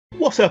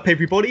What's up,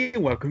 everybody,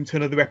 and welcome to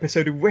another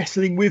episode of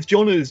Wrestling with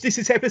Johners. This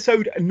is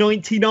episode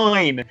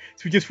 99,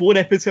 so we're just one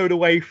episode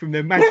away from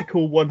the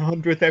magical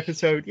 100th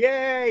episode.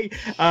 Yay!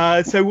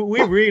 So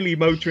we're really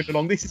motoring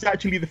along. This is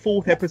actually the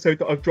fourth episode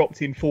that I've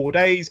dropped in 4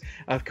 days.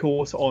 Of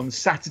course, on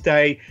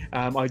Saturday,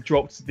 I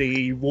dropped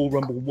the Royal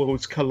Rumble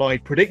Worlds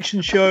Collide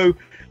prediction show.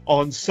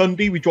 On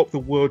Sunday, we dropped the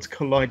Worlds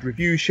Collide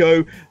review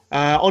show.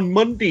 On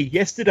Monday,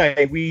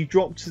 yesterday, we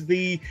dropped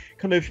the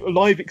kind of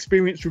live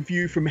experience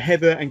review from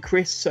Heather and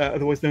Chris,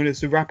 otherwise known as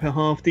the Rapper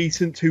Half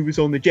Decent, who was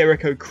on the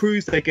Jericho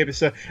cruise. They gave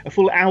us a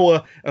full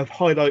hour of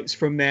highlights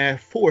from their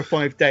 4 or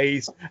 5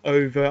 days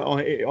over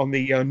on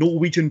the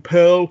Norwegian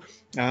Pearl,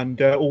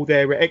 and all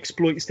their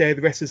exploits there,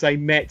 the wrestlers they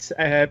met,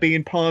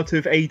 being part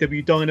of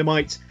AEW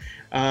Dynamite,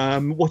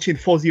 watching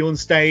Fozzy on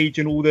stage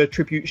and all the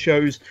tribute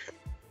shows,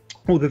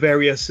 all the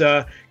various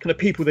kind of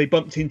people they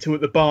bumped into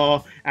at the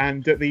bar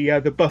and at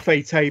the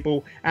buffet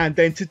table. And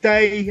then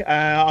today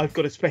I've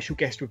got a special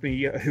guest with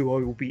me who I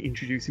will be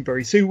introducing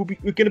very soon.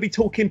 We're going to be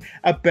talking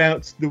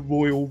about the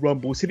Royal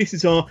Rumble. So this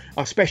is our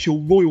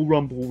special Royal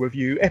Rumble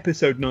review,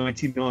 episode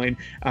 99.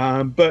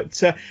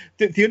 But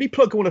the only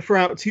plug I want to throw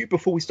out to you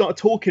before we start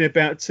talking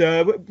about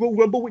Royal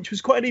Rumble, which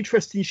was quite an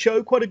interesting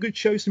show, quite a good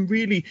show, some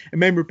really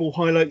memorable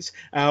highlights.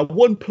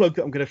 One plug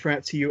that I'm going to throw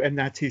out to you, and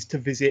that is to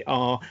visit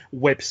our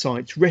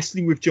website,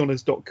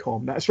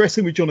 wrestlingwithjohners.com. That's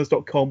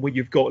wrestlingwithjohners.com, where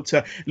you've got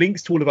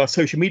links to all of our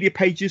social media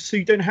pages, so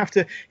you don't have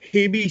to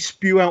hear me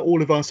spew out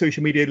all of our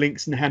social media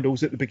links and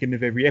handles at the beginning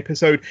of every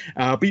episode.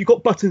 But you've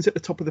got buttons at the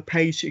top of the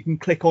page so you can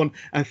click on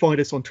and find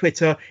us on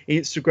Twitter,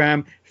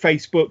 Instagram,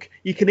 Facebook.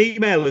 You can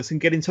email us and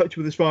get in touch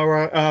with us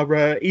via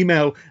our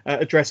email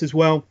address as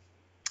well.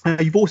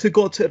 You've also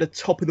got at the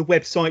top of the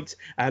website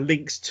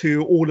links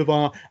to all of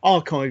our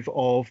archive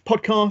of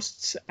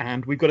podcasts,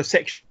 and we've got a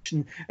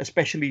section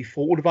especially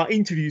for all of our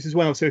interviews as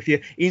well. So if you're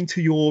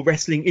into your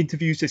wrestling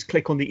interviews, just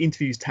click on the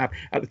interviews tab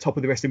at the top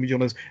of the Wrestling with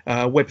Johners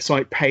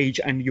website page,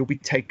 and you'll be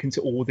taken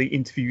to all the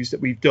interviews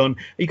that we've done.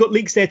 You've got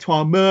links there to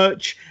our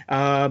merch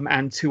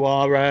and to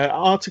our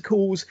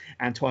articles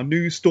and to our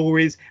news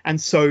stories and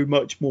so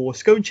much more.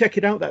 So go and check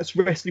it out. That's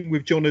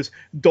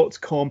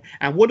wrestlingwithjohners.com.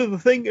 And one other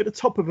thing, at the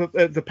top of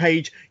the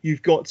page,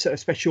 you've got a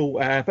special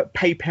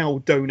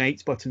PayPal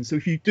donate button. So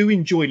if you do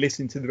enjoy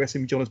listening to the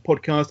Wrestling with Johners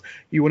podcast,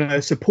 you want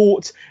to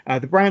support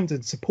the brand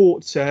and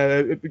support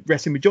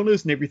Wrestling with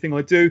Johners and everything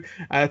I do,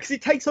 because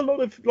it takes a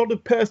lot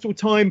of personal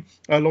time,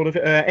 a lot of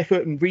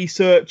effort and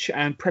research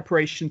and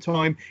preparation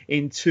time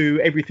into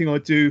everything I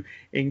do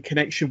in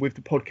connection with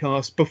the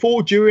podcast,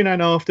 before, during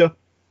and after.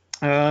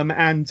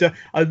 And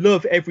I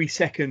love every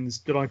second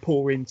that I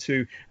pour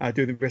into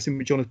doing the Wrestling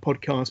with Johners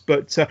podcast.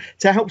 But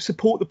to help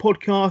support the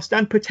podcast,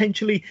 and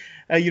potentially,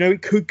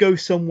 it could go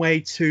some way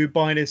to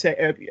buying us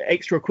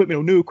extra equipment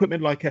or new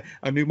equipment, like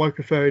a new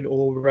microphone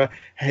or a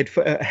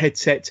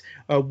headset,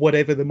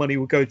 whatever the money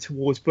will go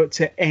towards. But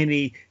to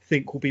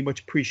anything will be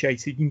much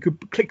appreciated. You can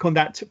click on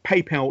that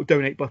PayPal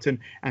donate button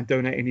and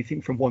donate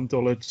anything from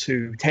 $1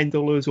 to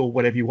 $10 or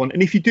whatever you want.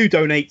 And if you do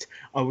donate,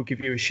 I will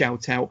give you a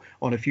shout out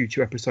on a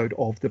future episode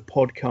of the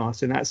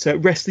podcast. And that's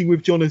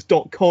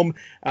wrestlingwithjohners.com,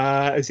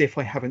 as if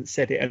I haven't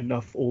said it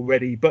enough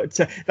already. But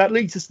that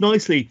leads us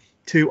nicely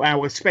to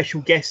our special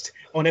guest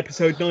on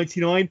episode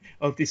 99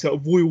 of this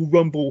Royal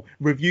Rumble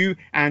review,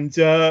 and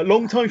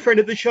long-time friend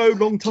of the show,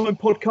 long-time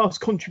podcast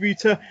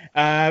contributor,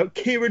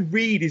 Kieron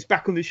Reed is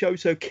back on the show.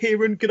 So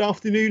Kieron, good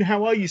afternoon.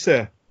 How are you,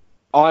 sir?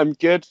 I'm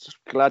good.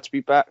 Glad to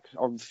be back.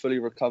 I'm fully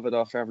recovered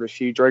after having a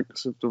few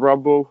drinks of the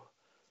Rumble.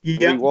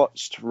 Yeah.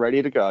 Rewatched,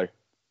 ready to go.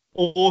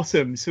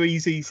 Awesome. So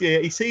he's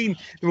seen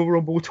the Royal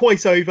Rumble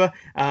twice over.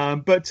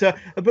 But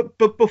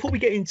before we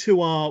get into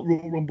our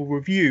Royal Rumble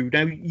review,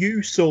 now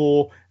you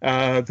saw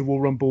the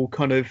Royal Rumble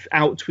kind of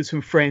out with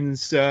some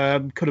friends,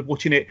 kind of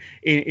watching it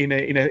in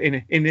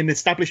an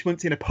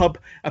establishment, in a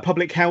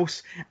public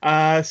house.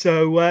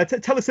 So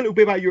tell us a little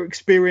bit about your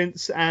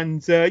experience.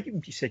 And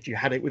you said you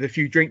had it with a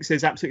few drinks.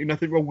 There's absolutely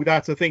nothing wrong with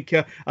that. I think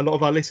a lot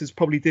of our listeners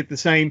probably did the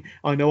same.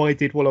 I know I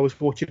did while I was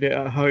watching it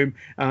at home.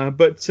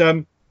 But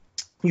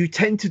you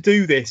tend to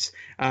do this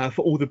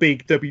for all the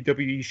big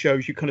WWE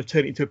shows. You kind of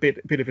turn it into a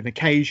bit of an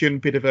occasion,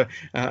 bit of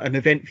an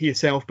event for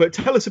yourself. But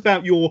tell us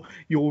about your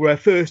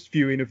first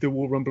viewing of the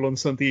Royal Rumble on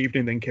Sunday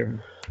evening, then,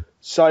 Kieron.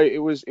 So it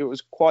was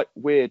quite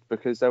weird,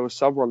 because there was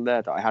someone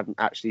there that I hadn't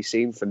actually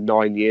seen for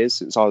 9 years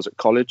since I was at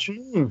college.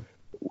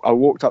 I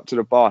walked up to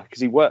the bar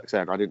because he works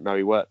there, and I didn't know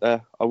he worked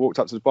there. I walked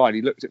up to the bar and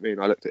he looked at me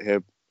and I looked at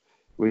him.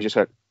 We just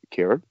went,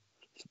 Kieron,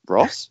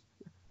 Ross.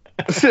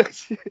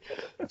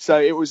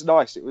 So it was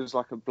nice. It was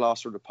like a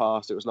blast from the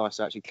past. It was nice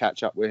to actually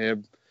catch up with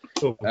him.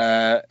 Cool.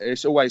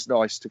 It's always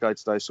nice to go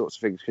to those sorts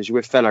of things because you're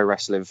with fellow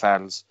wrestling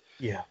fans.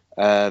 Yeah.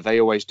 They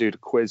always do the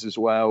quiz as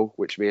well,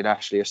 which me and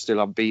Ashley are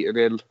still unbeaten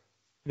in.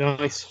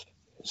 Nice.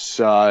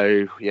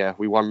 So yeah,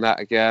 we won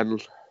that again.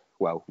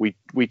 Well, we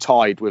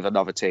tied with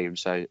another team,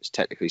 so it's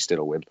technically still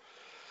a win.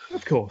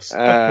 Of course.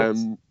 But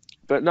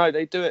no,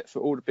 they do it for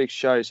all the big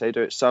shows. They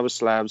do it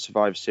SummerSlam,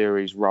 Survivor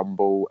Series,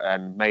 Rumble,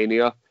 and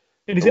Mania.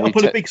 And is it up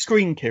on a big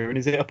screen, Kieron?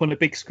 Is it up on a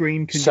big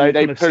screen? So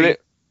they put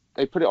it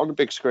they put it on the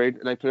big screen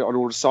and they put it on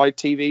all the side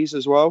TVs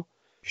as well.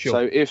 Sure.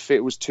 So if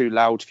it was too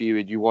loud for you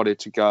and you wanted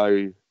to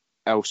go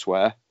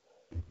elsewhere,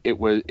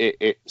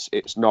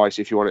 it's nice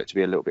if you want it to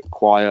be a little bit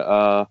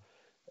quieter.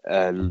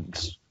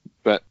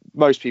 But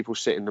most people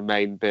sit in the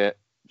main bit,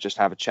 just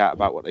have a chat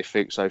about what they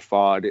think so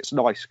far, and it's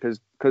nice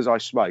because I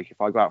smoke.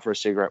 If I go out for a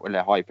cigarette when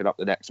they're hyping up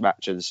the next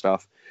match and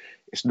stuff,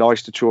 it's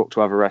nice to talk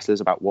to other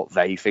wrestlers about what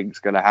they think's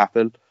going to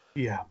happen.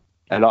 Yeah.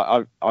 And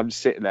I'm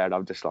sitting there and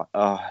I'm just like,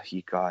 oh,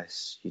 you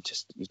guys, you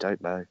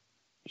don't know.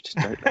 You just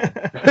don't know.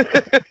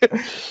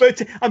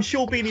 But I'm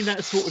sure being in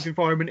that sort of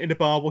environment in a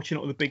bar, watching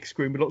it on the big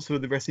screen with lots of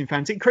other wrestling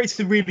fans, it creates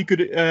a really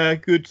good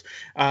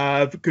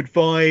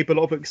vibe, a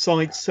lot of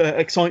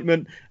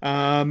excitement,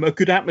 a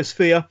good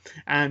atmosphere.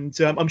 And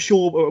I'm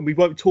sure we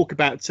won't talk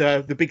about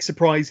the big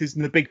surprises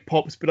and the big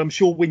pops, but I'm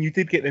sure when you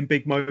did get them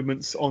big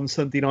moments on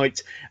Sunday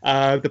night,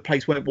 the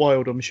place went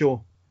wild, I'm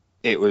sure.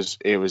 It was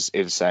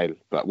insane,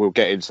 but we'll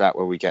get into that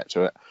when we get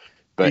to it.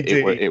 But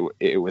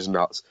it was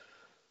nuts.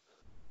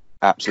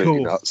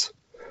 Absolutely nuts.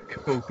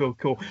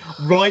 Cool.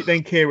 Right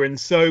then, Kieron.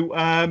 So,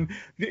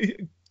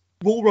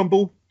 Royal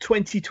Rumble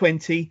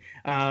 2020.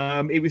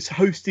 It was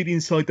hosted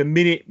inside the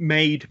Minute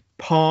Maid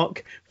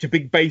Park, which is a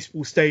big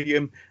baseball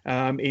stadium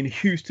in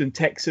Houston,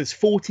 Texas.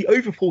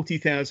 Over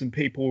 40,000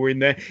 people were in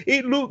there.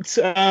 It looked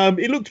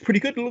pretty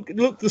good. It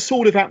looked the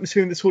sort of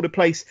atmosphere and the sort of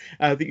place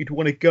that you'd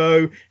want to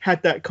go.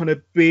 Had that kind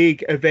of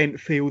big event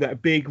feel,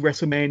 that big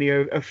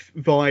WrestleMania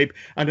vibe.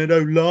 And I know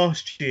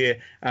last year,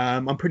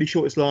 I'm pretty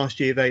sure it's last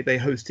year, they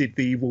hosted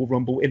the Royal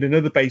Rumble in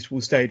another baseball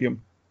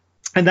stadium.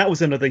 And that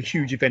was another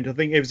huge event. I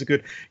think it was a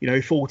good,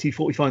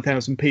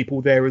 45,000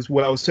 people there as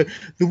well. So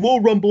the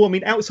Royal Rumble, I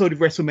mean, outside of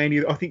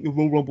WrestleMania, I think the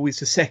Royal Rumble is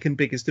the second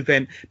biggest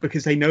event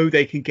because they know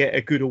they can get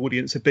a good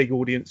audience, a big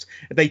audience.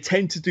 They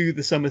tend to do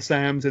the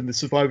SummerSlams and the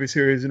Survivor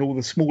Series and all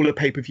the smaller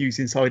pay-per-views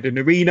inside an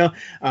arena.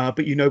 But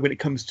when it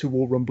comes to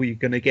Royal Rumble, you're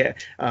going to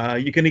get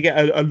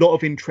a lot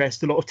of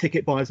interest, a lot of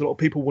ticket buyers, a lot of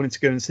people wanting to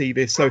go and see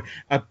this. So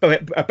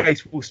a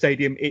baseball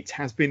stadium, it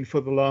has been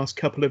for the last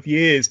couple of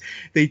years.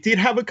 They did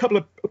have a couple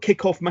of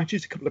kickoff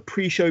matches, a couple of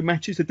pre-show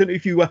matches. I don't know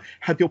if you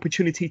had the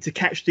opportunity to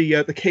catch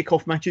the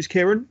kickoff matches,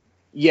 Kieron.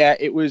 Yeah,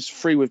 it was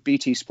free with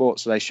BT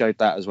Sports, so they showed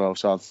that as well.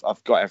 So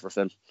I've got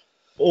everything.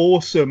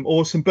 Awesome.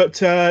 But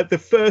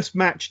the first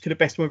match, to the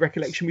best of my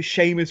recollection, was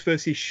Sheamus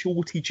versus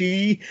Shorty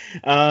G.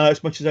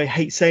 As much as I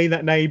hate saying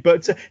that name,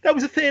 but that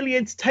was a fairly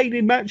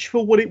entertaining match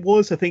for what it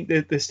was. I think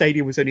the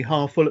stadium was only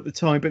half full at the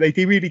time, but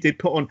they really did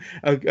put on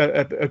a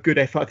good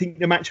effort. I think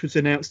the match was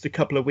announced a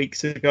couple of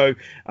weeks ago.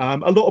 A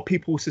lot of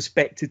people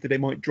suspected that they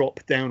might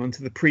drop down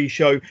onto the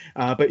pre-show,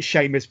 but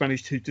Sheamus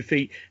managed to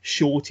defeat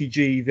Shorty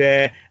G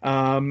there,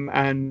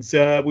 and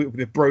with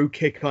a bro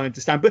kick, I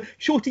understand. But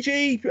Shorty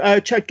G,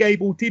 Chad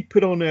Gable did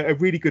put on a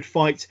really good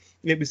fight.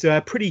 It was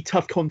a pretty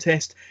tough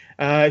contest.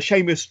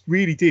 Sheamus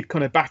really did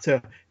kind of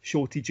batter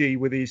Shorty G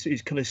with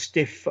his kind of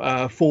stiff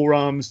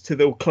forearms to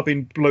the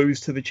clubbing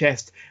blows to the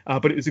chest,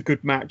 but it was a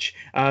good match.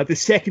 The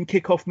second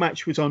kickoff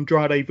match was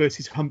Andrade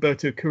versus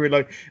Humberto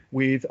Carrillo,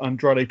 with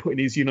Andrade putting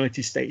his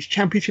United States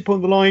Championship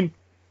on the line.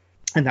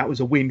 And that was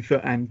a win for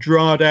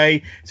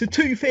Andrade. So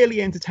two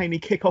fairly entertaining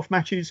kickoff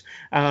matches.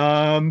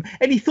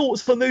 Any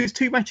thoughts on those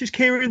two matches,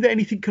 Kieron?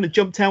 Anything kind of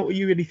jumped out at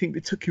you? Anything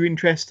that took your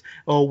interest?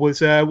 Or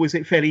was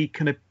it fairly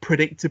kind of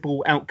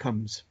predictable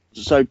outcomes?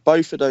 So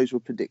both of those were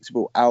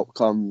predictable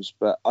outcomes,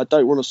 but I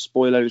don't want to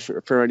spoil anything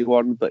for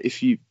anyone. But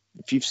if you've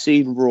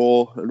seen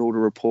Raw and all the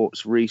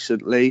reports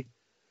recently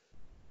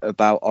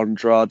about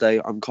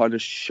Andrade, I'm kind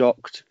of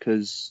shocked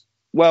because...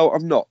 Well,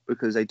 I'm not,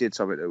 because they did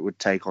something that would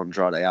take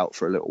Andrade out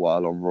for a little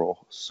while on Raw.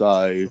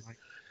 So,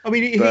 I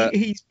mean,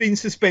 he's been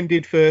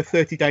suspended for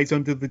 30 days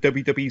under the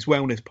WWE's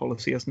wellness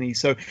policy, hasn't he?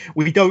 So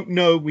we don't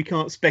know. We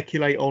can't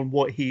speculate on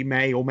what he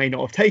may or may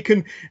not have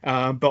taken.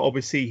 But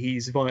obviously,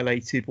 he's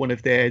violated one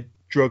of their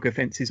drug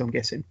offences, I'm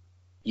guessing.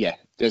 Yeah.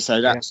 So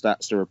that's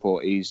the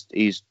report.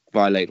 He's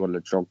violated one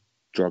of the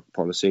drug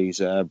policies.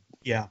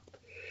 Yeah.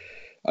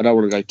 I don't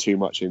want to go too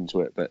much into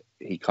it, but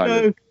he kind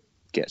of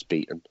gets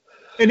beaten.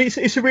 And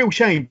it's a real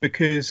shame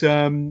because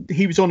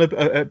he was on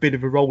a bit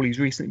of a roll. He's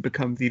recently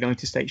become the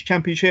United States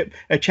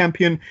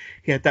champion.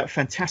 He had that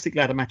fantastic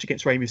ladder match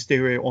against Rey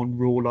Mysterio on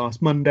Raw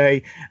last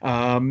Monday.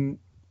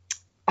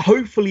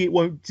 Hopefully it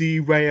won't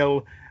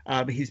derail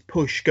his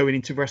push going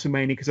into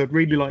WrestleMania, because I'd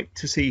really like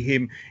to see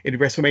him in a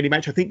WrestleMania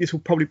match. I think this will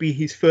probably be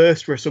his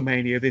first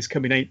WrestleMania this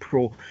coming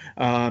April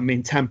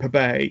in Tampa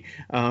Bay.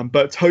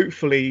 But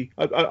hopefully,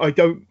 I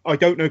don't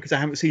know because I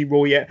haven't seen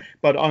Raw yet,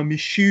 but I'm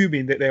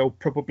assuming that they'll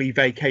probably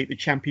vacate the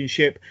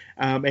championship.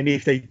 And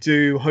if they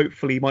do,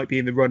 hopefully he might be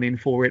in the run-in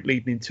for it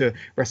leading into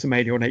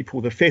WrestleMania on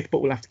April the 5th. But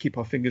we'll have to keep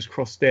our fingers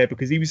crossed there,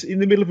 because he was in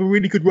the middle of a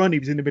really good run. He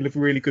was in the middle of a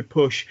really good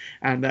push,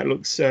 and that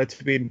looks to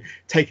have been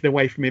taken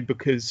away from him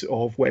because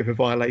of whatever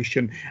violation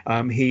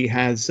he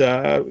has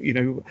done,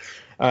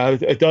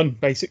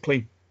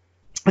 basically.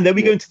 And then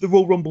we go into the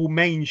Royal Rumble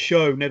main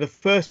show. Now, the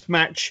first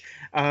match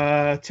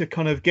to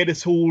kind of get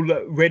us all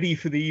ready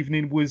for the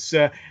evening was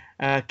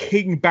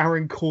King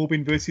Baron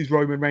Corbin versus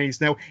Roman Reigns.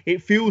 Now,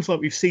 it feels like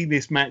we've seen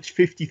this match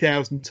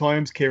 50,000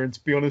 times, Kieron,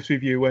 to be honest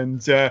with you.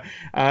 And,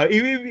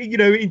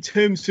 in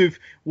terms of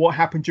what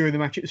happened during the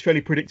match, it was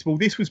fairly predictable.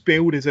 This was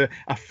billed as a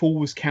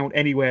Falls Count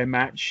Anywhere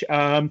match.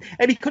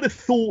 Any kind of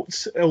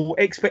thoughts or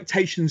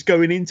expectations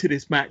going into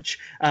this match?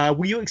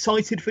 Were you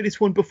excited for this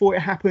one before it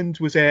happened?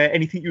 Was there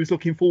anything you was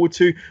looking forward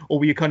to? Or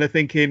were you kind of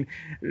thinking,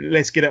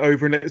 let's get it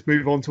over and let's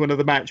move on to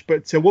another match?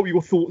 But what were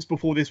your thoughts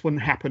before this one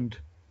happened?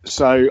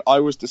 So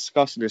I was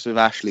discussing this with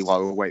Ashley while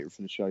we were waiting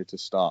for the show to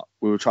start.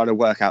 We were trying to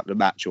work out the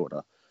match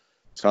order.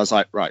 So I was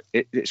like, right,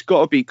 it's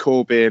got to be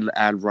Corbin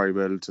and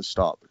Roman to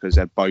start because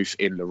they're both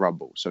in the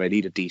Rumble. So they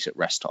need a decent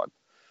rest time.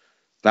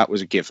 That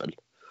was a given.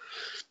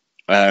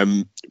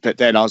 But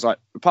then I was like,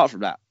 apart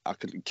from that, I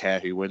couldn't care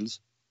who wins.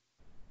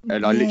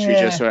 And I literally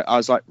I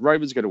was like,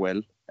 Roman's going to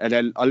win. And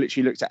then I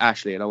literally looked at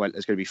Ashley and I went,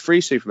 there's going to be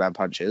 3 Superman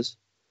punches,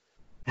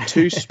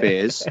 2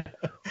 spears,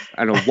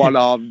 and a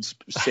one-armed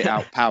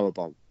sit-out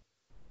powerbomb.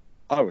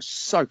 I was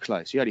so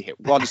close. You only hit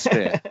 1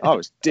 spear. I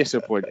was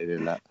disappointed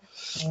in that.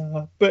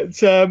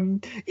 But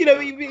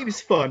it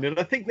was fun. And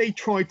I think they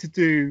tried to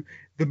do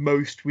the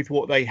most with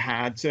what they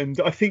had.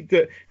 And I think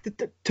that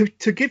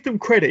to give them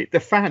credit, the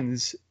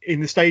fans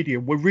in the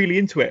stadium were really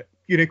into it.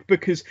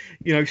 Because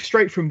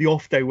straight from the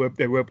off, they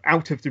were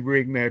out of the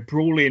ring, they're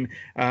brawling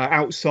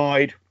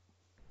outside.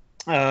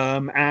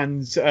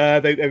 And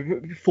they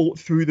fought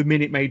through the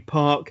Minute Maid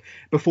Park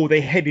before they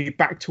headed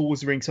back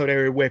towards the ringside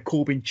area where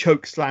Corbin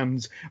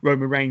chokeslams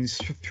Roman Reigns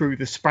through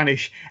the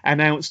Spanish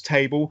announce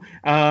table.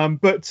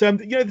 But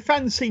the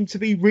fans seemed to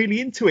be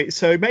really into it,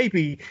 so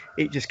maybe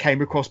it just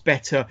came across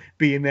better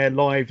being there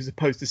live as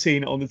opposed to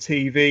seeing it on the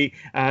TV.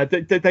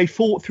 They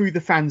fought through the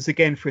fans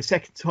again for a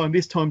second time,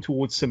 this time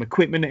towards some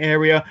equipment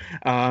area.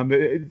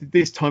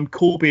 This time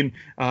Corbin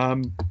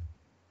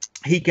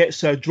he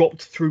gets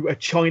dropped through a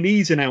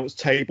Chinese announce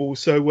table.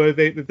 So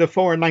the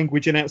foreign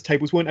language announce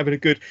tables weren't having a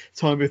good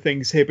time with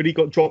things here, but he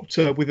got dropped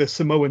with a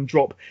Samoan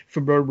drop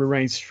from Roman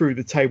Reigns through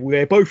the table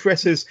there. Both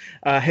wrestlers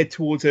head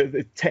towards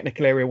the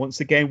technical area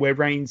once again, where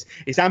Reigns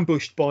is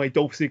ambushed by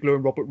Dolph Ziggler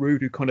and Robert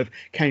Roode, who kind of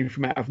came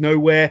from out of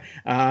nowhere.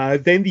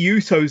 Then the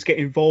Usos get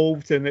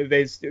involved, and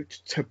there's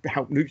to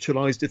help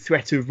neutralise the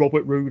threat of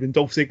Robert Roode and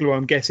Dolph Ziggler,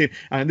 I'm guessing.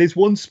 And there's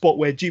one spot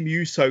where Jimmy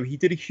Uso, he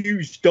did a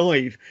huge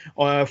dive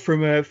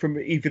from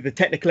either the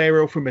technical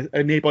area or from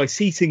a nearby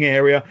seating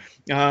area,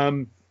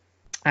 down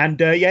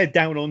onto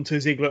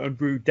Ziggler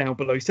and Roode down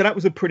below. So that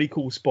was a pretty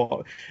cool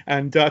spot.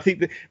 And I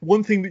think that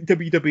one thing that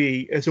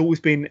WWE has always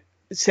been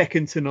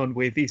second to none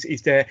with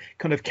is their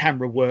kind of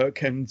camera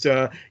work. And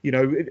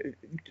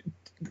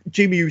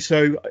Jimmy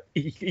Uso,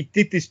 he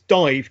did this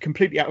dive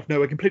completely out of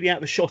nowhere, completely out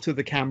of the shot of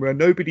the camera.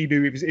 Nobody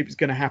knew it was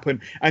going to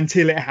happen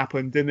until it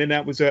happened, and then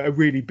that was a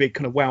really big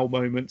kind of wow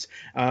moment.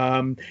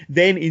 Then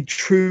in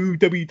true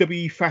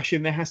WWE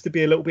fashion, there has to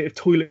be a little bit of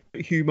toilet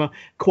humour,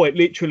 quite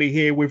literally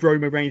here, with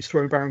Roman Reigns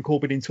throwing Baron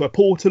Corbin into a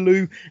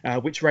Portaloo,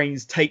 which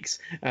Reigns takes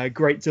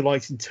great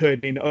delight in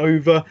turning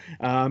over.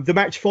 The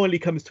match finally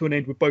comes to an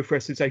end with both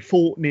wrestlers. They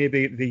fought near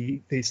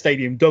the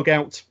stadium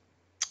dugout,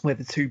 where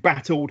the two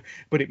battled,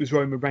 but it was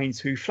Roman Reigns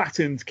who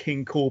flattened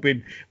King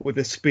Corbin with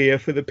a spear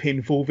for the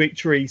pinfall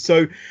victory.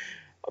 So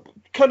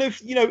kind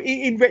of,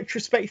 in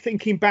retrospect,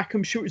 thinking back,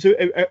 I'm sure it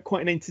was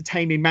quite an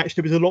entertaining match.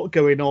 There was a lot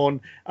going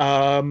on.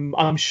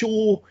 I'm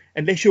sure,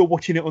 unless you're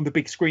watching it on the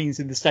big screens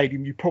in the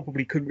stadium, you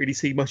probably couldn't really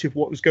see much of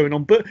what was going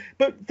on. But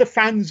the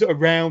fans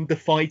around the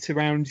fight,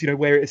 around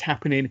where it was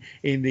happening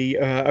in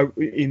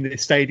the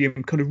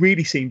stadium, kind of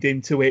really seemed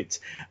into it.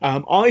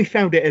 I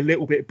found it a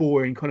little bit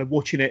boring, kind of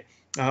watching it.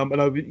 And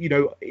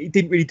it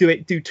didn't really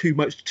do too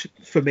much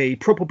for me,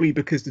 probably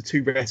because the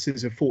two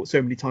wrestlers have fought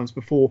so many times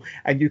before,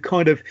 and you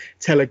kind of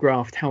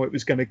telegraphed how it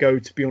was going to go,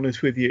 to be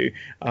honest with you.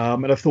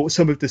 And I thought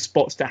some of the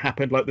spots that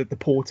happened, like the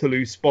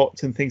Portaloo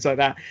spots and things like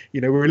that,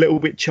 were a little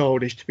bit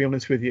childish, to be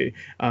honest with you.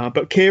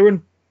 But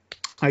Kieron,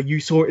 you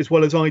saw it as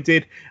well as I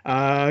did.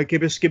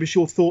 Give us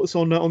your thoughts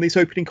on this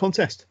opening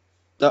contest.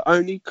 The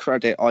only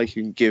credit I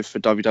can give for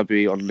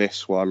WWE on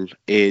this one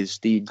is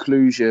the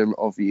inclusion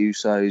of the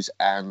Usos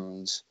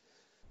and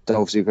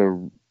Dolph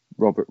Ziggler,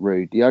 Robert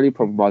Roode. The only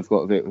problem I've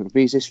got with it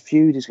is this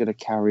feud is going to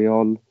carry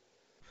on.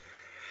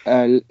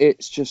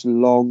 It's just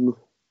long.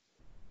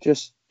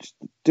 Just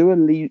do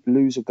a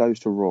loser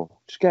goes to Raw.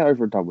 Just get it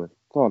over and done with.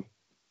 Come on,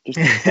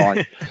 just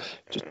fine.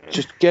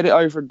 just get it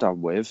over and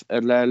done with.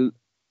 And then,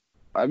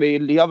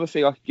 the other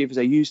thing I could give is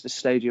they used the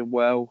stadium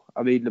well.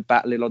 The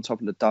battling on top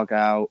of the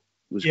dugout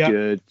was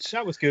good.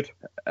 That was good.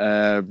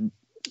 And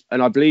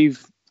I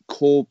believe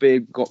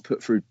Corbin got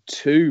put through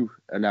two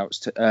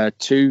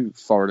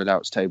foreign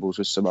announce tables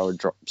with Samoan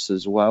drops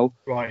as well.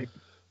 Right.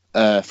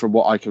 From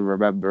what I can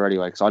remember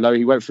anyway, because I know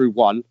he went through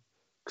one,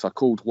 because I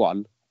called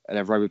one, and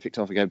then Roman picked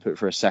off again, put it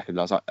for a second.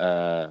 I was like,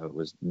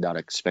 was not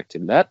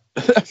expecting that.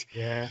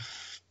 Yeah.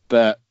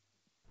 But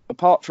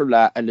apart from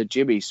that and the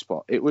Jimmy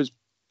spot, it was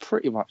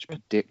pretty much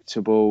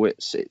predictable.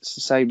 It's the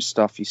same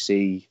stuff you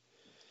see.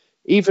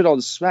 Even on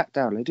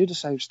SmackDown, they do the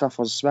same stuff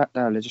on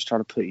SmackDown. They're just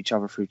trying to put each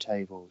other through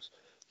tables.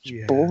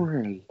 It's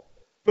boring.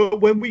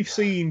 But when we've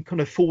seen kind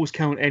of Falls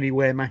Count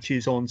Anywhere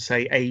matches on,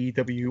 say,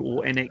 AEW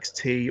or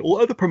NXT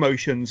or other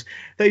promotions,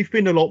 they've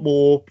been a lot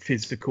more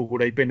physical.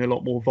 They've been a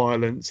lot more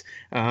violent.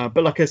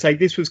 But like I say,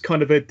 this was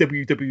kind of a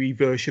WWE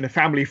version, a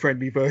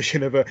family-friendly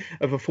version of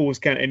a Falls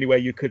Count Anywhere,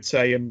 you could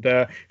say. And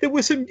there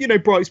were some,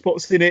 bright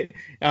spots in it.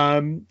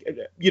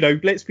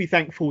 Let's be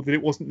thankful that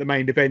it wasn't the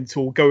main event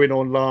or going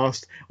on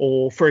last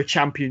or for a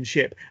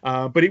championship.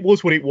 But it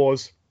was what it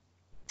was.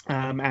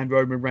 And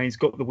Roman Reigns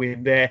got the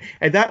win there.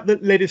 And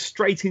that led us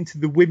straight into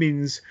the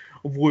women's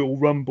Royal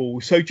Rumble.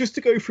 So just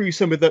to go through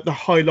some of the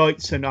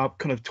highlights, and I've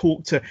kind of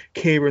talked to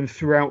Kieron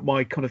throughout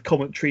my kind of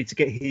commentary to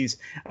get his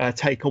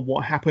take on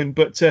what happened.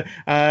 But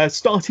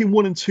starting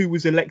 1 and 2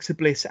 was Alexa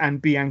Bliss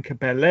and Bianca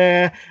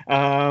Belair.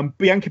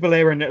 Bianca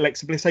Belair and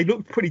Alexa Bliss, they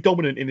looked pretty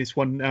dominant in this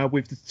one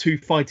with the two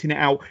fighting it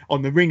out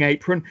on the ring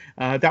apron.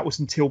 That was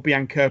until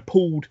Bianca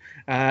pulled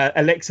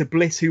Alexa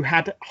Bliss, who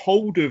had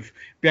hold of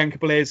Bianca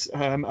Belair's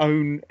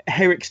own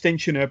hair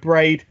extension, her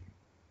braid,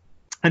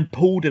 and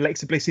pulled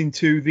Alexa Bliss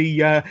into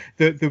the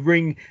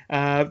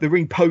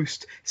ring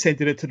post,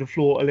 sending her to the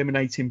floor,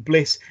 eliminating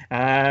Bliss.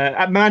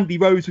 Mandy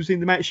Rose was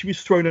in the match. She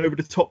was thrown over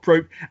the top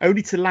rope,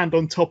 only to land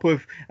on top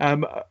of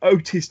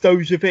Otis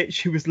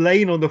Dojovic, who was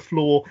laying on the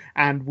floor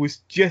and was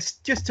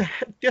just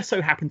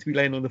so happened to be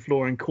laying on the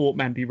floor and caught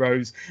Mandy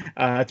Rose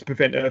to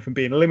prevent her from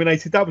being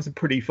eliminated. That was a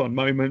pretty fun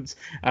moment.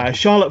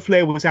 Charlotte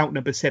Flair was out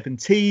number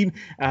 17.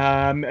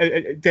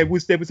 There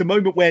was a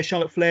moment where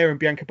Charlotte Flair and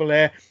Bianca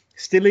Belair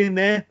still in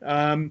there.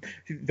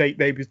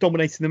 They was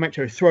dominating the match.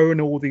 They were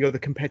throwing all the other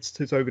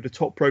competitors over the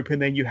top rope,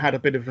 and then you had a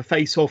bit of a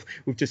face-off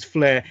with just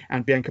Flair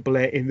and Bianca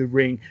Belair in the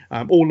ring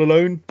all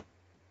alone.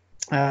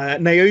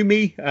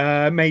 Naomi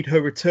made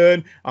her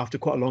return after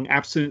quite a long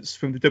absence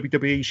from the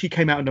WWE. She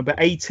came out at number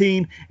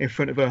 18 in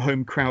front of her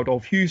home crowd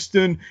of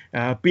Houston.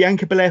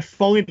 Bianca Belair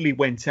finally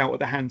went out at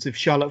the hands of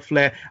Charlotte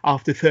Flair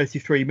after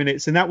 33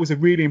 minutes, and that was a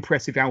really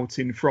impressive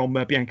outing from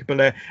Bianca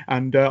Belair,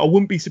 and I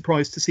wouldn't be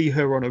surprised to see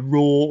her on a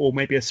Raw or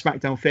maybe a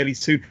SmackDown fairly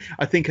soon.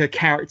 I think her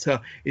character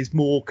is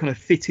more kind of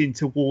fitting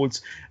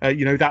towards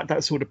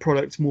that sort of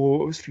product,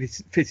 more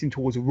fitting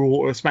towards a Raw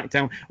or a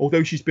SmackDown,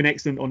 although she's been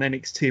excellent on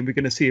NXT, and we're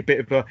going to see a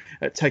bit of a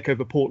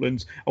Takeover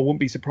Portland. I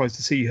wouldn't be surprised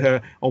to see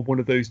her on one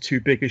of those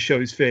two bigger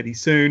shows fairly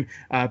soon.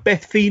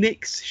 Beth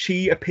Phoenix,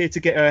 she appeared to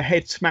get her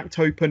head smacked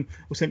open,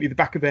 or certainly the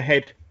back of her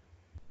head,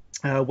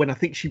 when I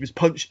think she was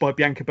punched by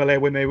Bianca Belair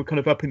when they were kind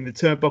of up in the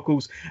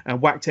turnbuckles,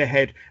 and whacked her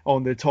head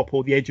on the top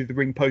or the edge of the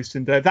ring post,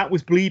 and that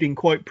was bleeding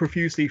quite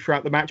profusely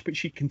throughout the match, but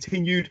she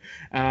continued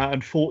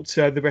and fought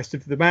the rest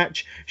of the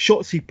match.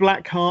 Shotzi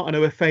Blackheart, I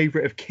know a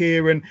favourite of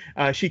Kieron,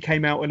 she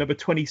came out at number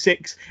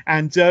 26,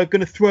 and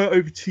going to throw it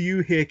over to you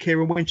here,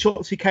 Kieron. When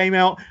Shotzi came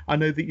out, I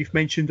know that you've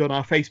mentioned on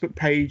our Facebook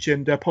page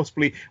and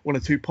possibly one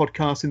or two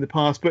podcasts in the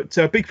past, but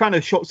big fan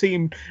of Shotzi,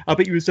 and I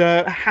bet you was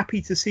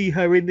happy to see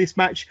her in this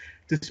match,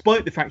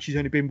 despite the fact she's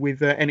only been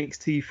with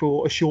NXT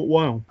for a short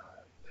while.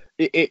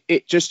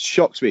 It just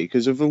shocks me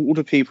because of all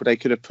the people they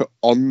could have put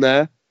on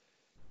there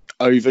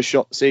over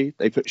Shotzi,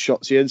 they put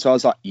Shotzi in. So I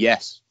was like,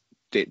 yes,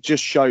 it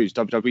just shows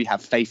WWE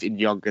have faith in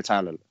younger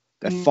talent.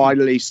 They're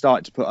finally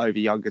starting to put over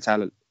younger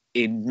talent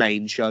in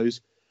main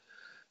shows.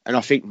 And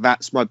I think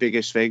that's my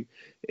biggest thing,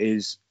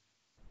 is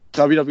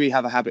WWE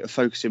have a habit of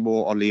focusing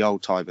more on the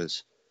old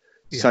timers.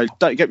 Yeah. So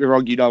don't get me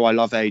wrong, I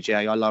love AJ,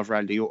 I love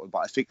Randy Orton, but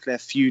I think their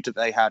feud that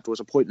they had was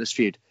a pointless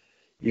feud.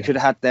 You could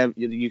have had them.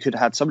 You could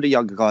have had some of the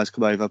younger guys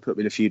come over, put them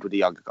in a feud with the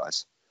younger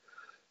guys,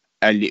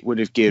 and it would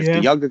have given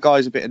the younger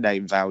guys a bit of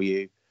name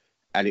value,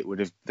 and it would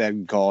have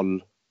then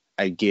gone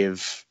and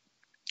give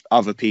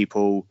other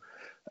people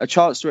a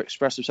chance to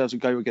express themselves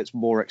and go against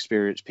more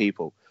experienced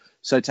people.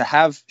 So to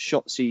have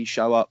Shotzi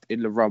show up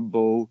in the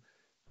Rumble,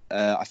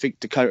 I think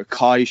Dakota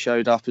Kai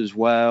showed up as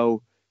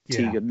well.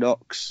 Tegan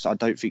Knox, I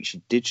don't think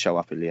she did show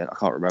up in the end. I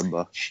can't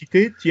remember. She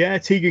did, yeah.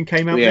 Tegan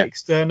came out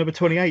next, number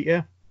 28,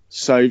 yeah.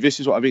 So this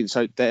is what I mean.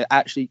 So they're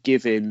actually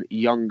giving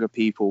younger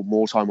people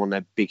more time on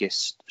their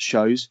biggest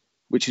shows,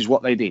 which is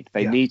what they need.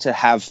 They need to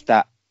have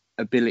that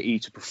ability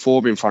to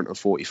perform in front of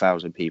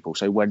 40,000 people.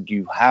 So when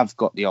you have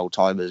got the old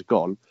timers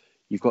gone,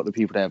 you've got the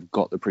people that have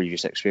got the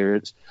previous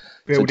experience.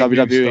 Building so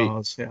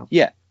WWE,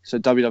 stars, So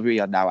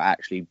WWE are now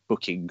actually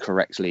booking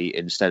correctly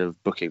instead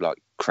of booking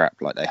like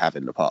crap like they have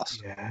in the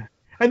past. Yeah.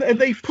 And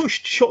they've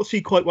pushed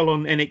Shotzi quite well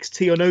on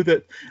NXT. I know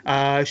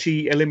that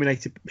she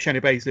eliminated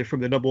Shayna Baszler from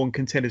the number one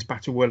contenders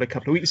battle royal a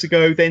couple of weeks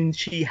ago. Then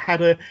she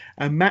had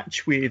a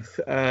match with,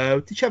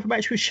 did she have a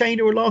match with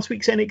Shayna in last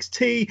week's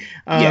NXT?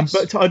 Yes.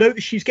 But I know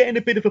that she's getting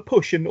a bit of a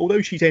push. And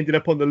although she's ended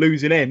up on the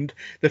losing end,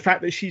 the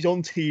fact that she's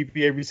on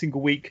TV every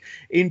single week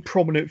in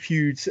prominent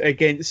feuds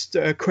against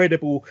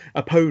credible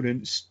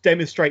opponents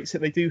demonstrates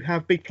that they do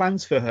have big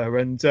plans for her.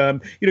 And,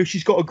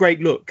 she's got a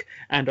great look.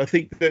 And I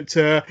think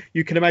that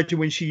you can imagine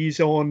when she's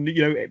on,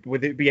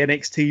 whether it be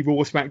NXT,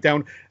 Raw,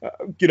 SmackDown,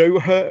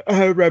 her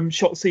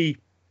Shotzi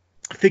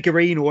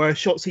figurine or her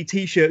Shotzi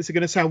t-shirts are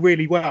going to sell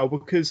really well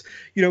because,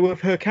 you know,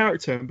 of her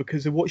character and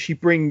because of what she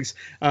brings,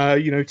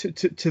 you know,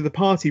 to the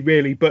party,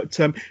 really. But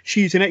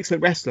she's an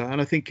excellent wrestler,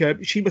 and I think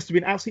she must have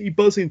been absolutely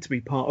buzzing to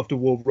be part of the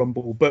Royal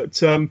Rumble.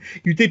 But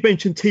you did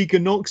mention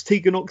Tegan Knox.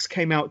 Tegan Knox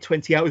came out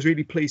 20. I was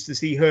really pleased to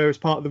see her as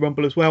part of the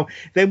Rumble as well.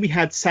 Then we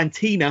had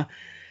Santino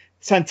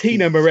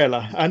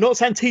Marella, not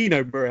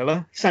Santino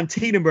Marella,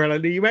 Santino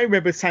Marella. Now, you may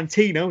remember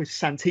Santino is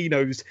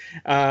Santino's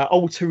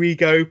alter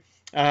ego.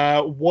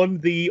 Won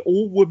the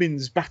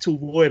all-women's battle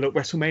royal at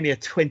WrestleMania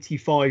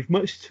 25,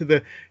 much to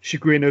the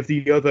chagrin of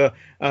the other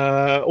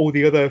all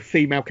the other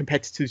female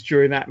competitors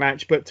during that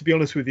match. But to be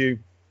honest with you,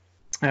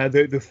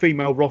 the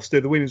female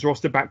roster, the women's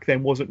roster back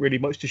then wasn't really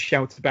much to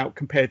shout about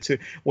compared to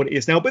what it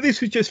is now. But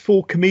this was just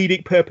for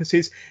comedic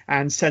purposes,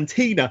 and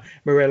Santina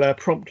Marella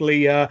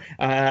promptly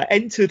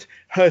entered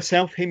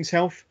herself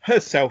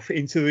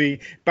into the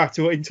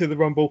battle, into the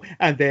Rumble,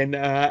 and then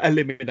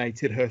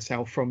eliminated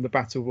herself from the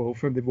Battle Royal,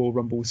 from the Royal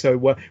Rumble.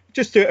 So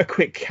just a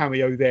quick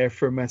cameo there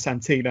from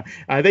Santina.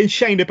 Then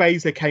Shayna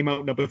Baszler came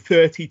out number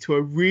 30 to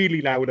a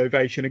really loud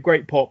ovation, a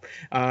great pop.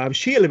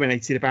 She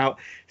eliminated about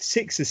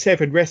 6 or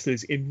 7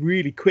 wrestlers in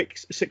really quick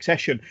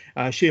succession.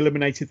 She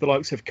eliminated the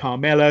likes of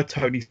Carmella,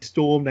 Toni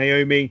Storm,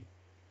 Naomi.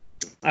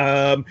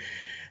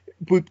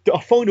 With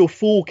our final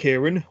 4,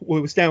 Kieran,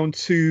 was down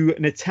to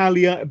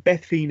Natalya,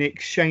 Beth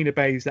Phoenix, Shayna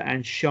Baszler,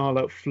 and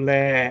Charlotte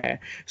Flair.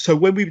 So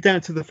when we were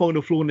down to the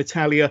final 4,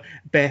 Natalya,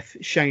 Beth,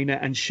 Shayna,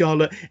 and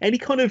Charlotte, any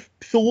kind of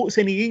thoughts,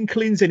 any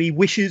inklings, any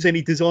wishes,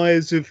 any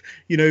desires of,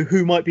 you know,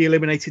 who might be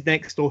eliminated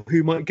next or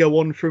who might go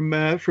on from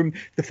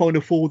the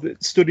final 4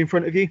 that stood in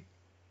front of you?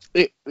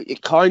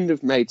 It kind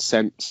of made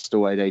sense the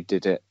way they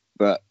did it,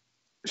 but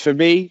for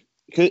me,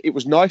 it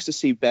was nice to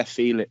see Beth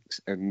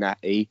Phoenix and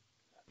Natty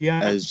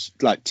as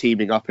like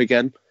teaming up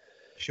again.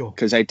 Sure.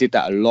 Because they did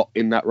that a lot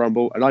in that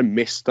Rumble, and I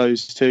missed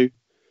those two.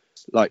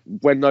 Like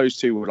when those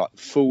two were like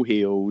full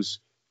heels,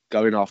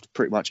 going after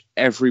pretty much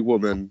every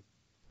woman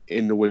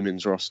in the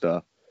women's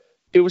roster,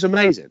 it was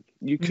amazing.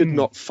 You could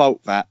not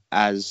fault that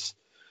as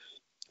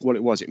what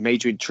it was. It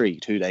made you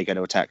intrigued who they're going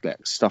to attack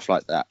next, stuff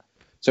like that.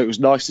 So it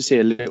was nice to see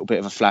a little bit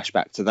of a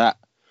flashback to that.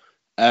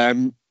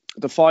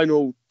 The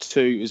final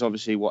 2 is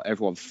obviously what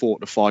everyone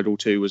thought the final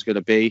 2 was going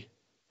to be.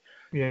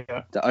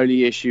 Yeah. The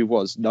only issue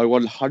was no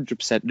one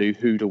 100% knew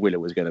who the winner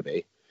was going to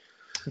be.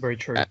 Very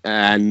true.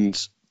 And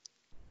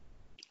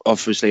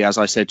obviously, as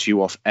I said to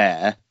you off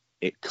air,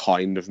 it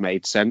kind of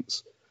made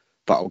sense.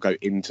 But I'll go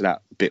into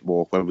that a bit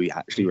more when we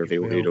actually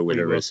reveal who the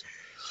winner is.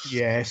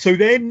 Yeah, so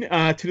then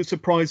to the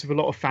surprise of a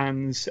lot of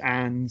fans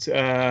and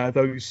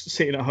those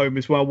sitting at home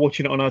as well,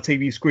 watching it on our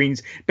TV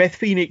screens, Beth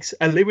Phoenix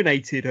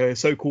eliminated her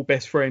so-called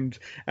best friend,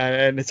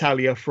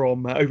 Natalya,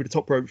 from over the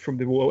top rope from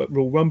the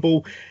Royal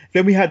Rumble.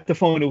 Then we had the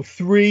final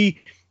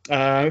 3.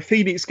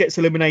 Phoenix gets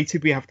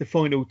eliminated. We have the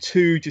final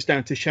 2, just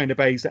down to Shayna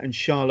Baszler and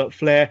Charlotte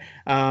Flair.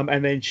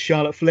 And then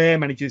Charlotte Flair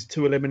manages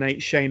to eliminate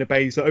Shayna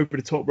Baszler over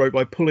the top rope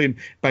by pulling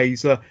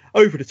Baszler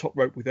over the top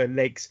rope with her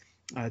legs.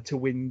 To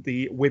win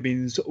the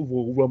women's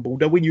Royal Rumble.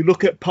 Now, when you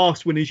look at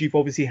past winners, you've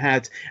obviously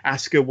had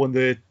Auska won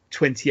the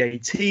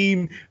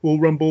 2018 Royal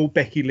Rumble,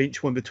 Becky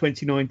Lynch won the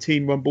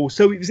 2019 Rumble,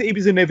 so it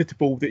was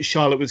inevitable that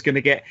Charlotte was going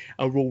to get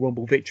a Royal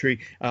Rumble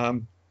victory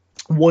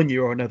one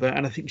year or another,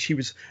 and I think she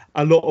was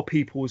a lot of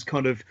people's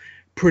kind of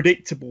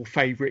predictable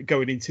favourite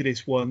going into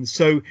this one.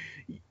 So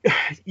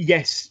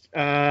yes,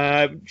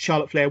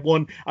 Charlotte Flair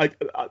won.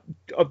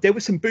 There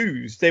was some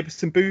boos. There was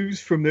some boos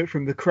from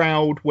the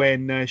crowd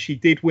when she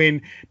did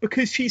win,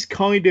 because she's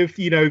kind of,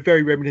 you know,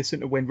 very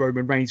reminiscent of when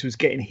Roman Reigns was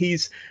getting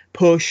his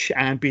push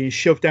and being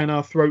shoved down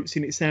our throats.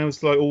 And it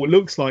sounds like, or it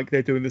looks like,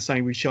 they're doing the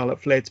same with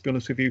Charlotte Flair, to be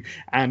honest with you.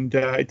 And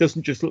it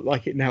doesn't just look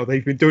like it now.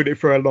 They've been doing it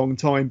for a long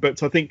time.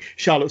 But I think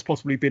Charlotte's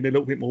possibly been a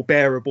little bit more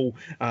bearable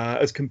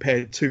as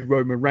compared to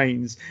Roman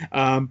Reigns.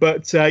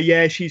 But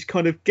yeah, she's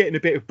kind of getting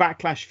a bit of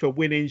backlash for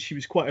winning. She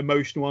was quite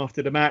emotional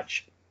after the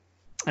match.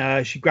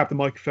 She grabbed the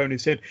microphone and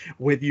said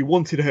whether you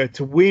wanted her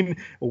to win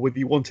or whether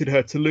you wanted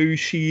her to lose,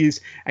 she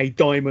is a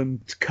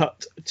diamond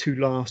cut to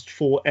last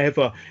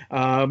forever.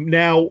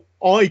 Now,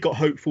 I got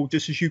hopeful,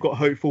 just as you got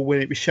hopeful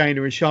when it was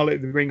Shayna and Charlotte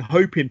in the ring,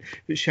 hoping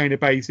that Shayna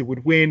Baszler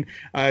would win.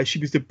 She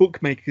was the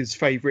bookmaker's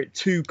favourite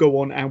to go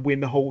on and win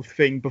the whole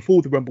thing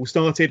before the Rumble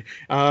started.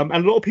 And a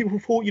lot of people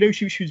thought, you know,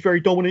 she was very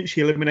dominant.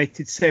 She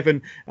eliminated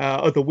 7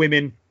 other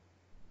women.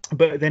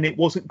 But then it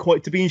wasn't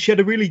quite to be. And she had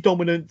a really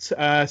dominant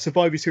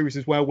Survivor Series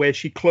as well, where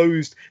she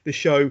closed the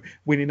show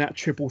winning that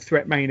triple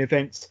threat main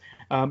event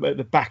at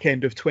the back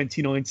end of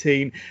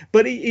 2019.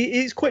 But it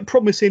is quite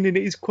promising, and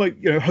it is quite,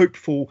 you know,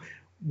 hopeful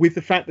with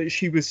the fact that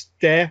she was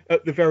there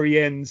at the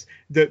very end,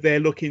 that they're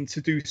looking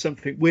to do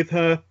something with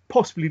her,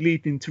 possibly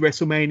leading to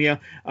WrestleMania.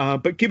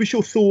 But give us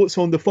your thoughts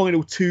on the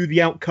final 2,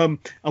 the outcome,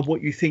 and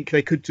what you think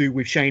they could do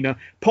with Shayna,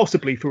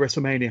 possibly for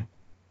WrestleMania.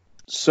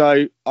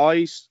 So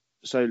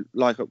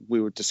like we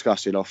were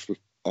discussing off the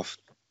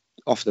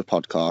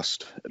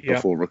podcast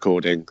before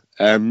recording,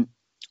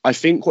 I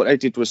think what they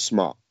did was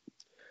smart.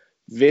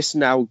 This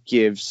now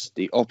gives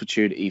the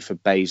opportunity for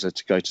Baszler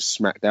to go to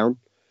SmackDown,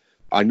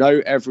 I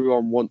know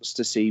everyone wants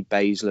to see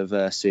Baszler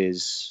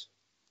versus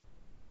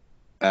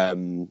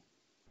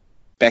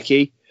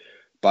Becky,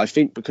 but I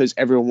think because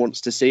everyone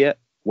wants to see it,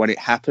 when it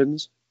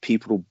happens,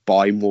 people will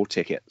buy more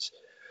tickets.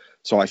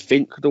 So I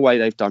think the way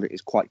they've done it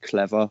is quite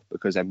clever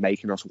because they're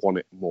making us want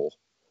it more.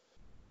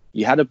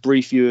 You had a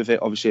brief view of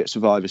it, obviously, at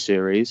Survivor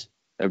Series,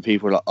 and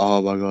people were like,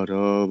 oh my God,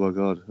 oh my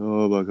God,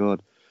 oh my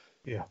God.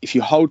 Yeah. If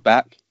you hold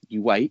back,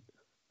 you wait,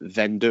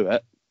 then do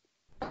it,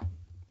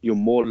 you're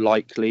more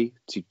likely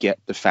to get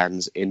the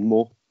fans in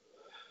more.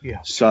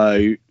 Yeah.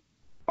 So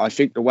I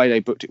think the way they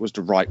booked it was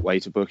the right way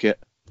to book it.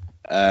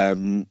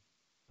 The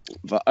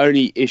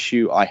only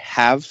issue I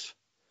have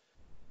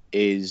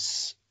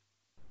is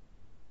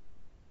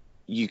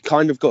you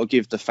kind of got to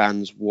give the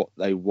fans what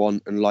they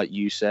want. And like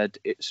you said,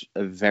 it's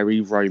a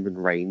very Roman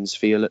Reigns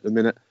feel at the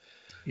minute,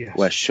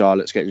 where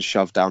Charlotte's getting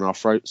shoved down our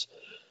throats.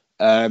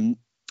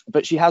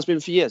 But she has been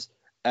for years.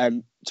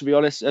 And to be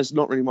honest, there's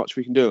not really much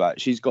we can do about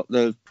it.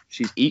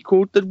 She's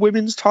equaled the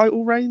women's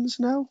title reigns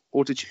now,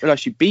 or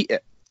she beat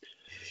it?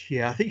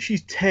 Yeah, I think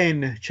she's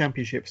 10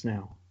 championships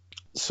now.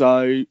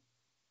 So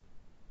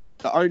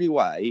the only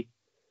way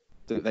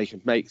that they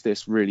can make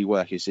this really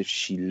work is if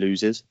she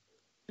loses,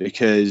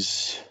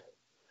 because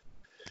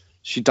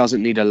she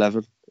doesn't need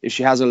 11. If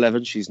she has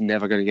 11, she's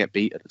never going to get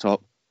beat at the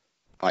top,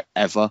 like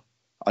ever.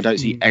 I don't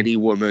see any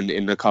woman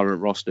in the current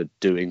roster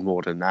doing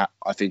more than that.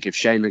 I think if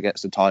Shayna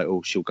gets the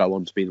title, she'll go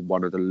on to be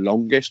one of the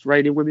longest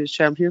reigning women's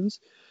champions.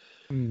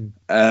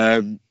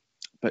 But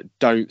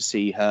don't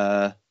see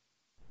her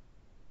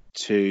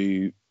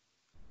to...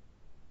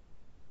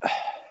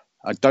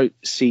 I don't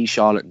see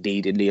Charlotte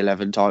needing the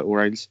 11 title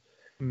reigns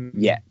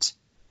yet.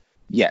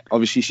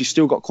 Obviously, she's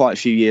still got quite a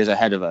few years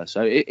ahead of her,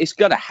 so it's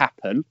going to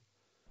happen.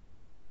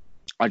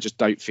 I just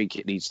don't think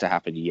it needs to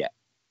happen yet.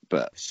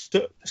 But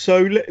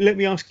so let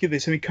me ask you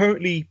this. I mean,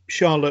 currently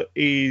Charlotte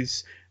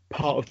is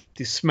part of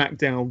the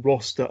SmackDown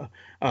roster.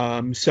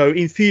 So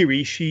in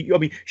theory,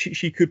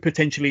 she could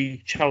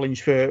potentially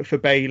challenge for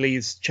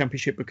Bayley's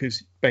championship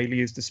because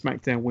Bayley is the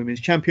SmackDown Women's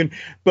Champion.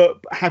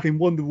 But having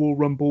won the Royal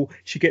Rumble,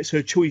 she gets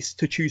her choice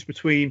to choose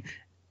between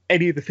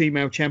any of the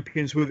female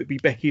champions, whether it be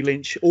Becky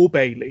Lynch or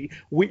Bayley.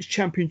 Which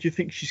champion do you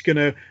think she's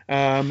going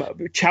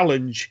to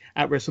challenge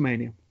at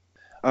WrestleMania?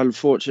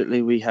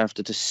 Unfortunately, we have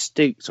the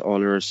distinct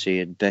honour of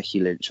seeing Becky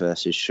Lynch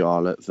versus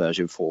Charlotte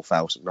version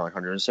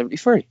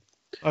 4973.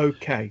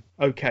 Okay.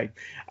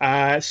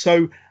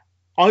 So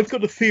I've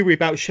got a theory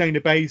about Shayna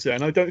Baszler,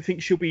 and I don't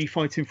think she'll be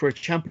fighting for a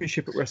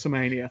championship at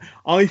WrestleMania.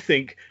 I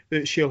think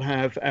that she'll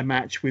have a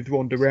match with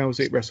Ronda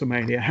Rousey at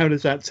WrestleMania. How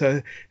does that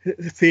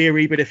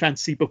theory, bit of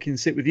fantasy booking,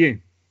 sit with you?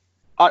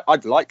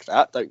 I'd like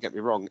that. Don't get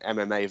me wrong,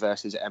 MMA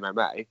versus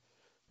MMA.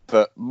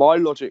 But my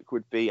logic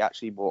would be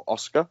actually more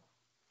Auska.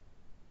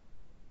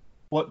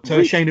 What,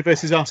 Shayna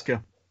versus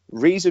Auska?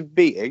 Reason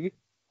being,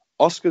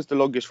 Asuka's the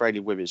longest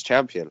reigning women's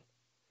champion.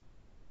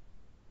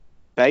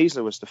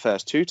 Baszler was the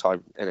first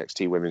two-time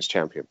NXT women's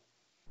champion.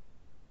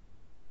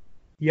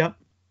 Yep.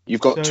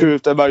 You've got two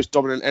of the most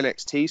dominant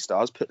NXT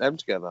stars. Put them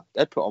together.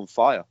 They'd put on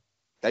fire.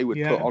 They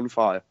would put on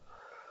fire.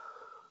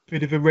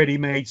 Bit of a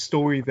ready-made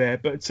story there.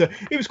 But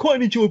it was quite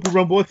an enjoyable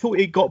Rumble. I thought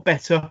it got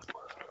better.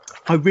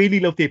 I really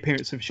love the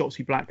appearance of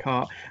Shotzi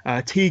Blackheart,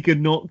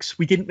 Tegan Knox.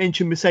 We didn't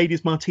mention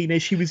Mercedes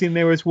Martinez. She was in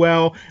there as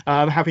well,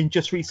 having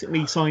just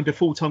recently signed a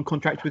full-time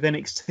contract with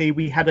NXT.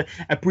 We had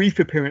a brief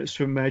appearance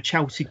from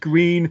Chelsea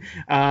Green,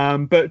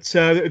 but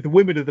the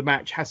women of the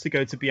match has to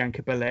go to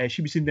Bianca Belair.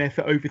 She was in there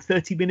for over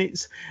 30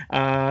 minutes.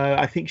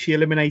 I think she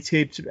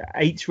eliminated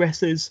 8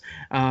 wrestlers,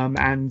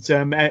 and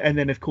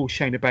then of course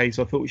Shayna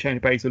Baszler. I thought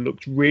Shayna Baszler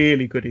looked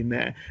really good in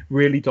there,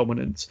 really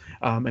dominant,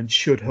 and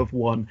should have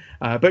won.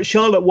 But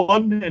Charlotte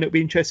won, and it'll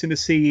be interesting to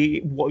see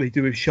what they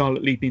do with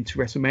Charlotte leading into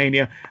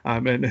WrestleMania,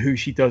 and who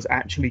she does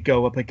actually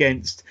go up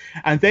against.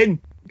 And then,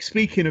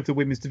 speaking of the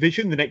women's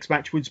division, the next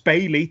match was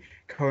Bayley,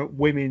 current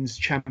women's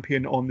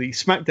champion on the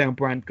SmackDown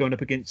brand, going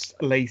up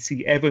against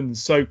Lacey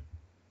Evans. So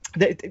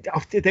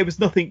there was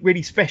nothing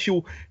really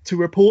special to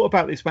report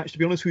about this match, to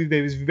be honest with you.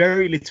 There was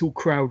very little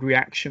crowd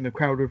reaction. The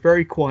crowd were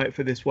very quiet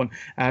for this one.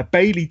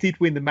 Bayley did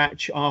win the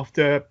match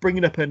after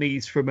bringing up her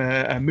knees from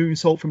a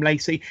moonsault from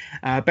Lacey.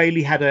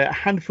 Bayley had a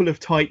handful of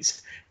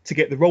tights to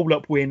get the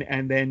roll-up win,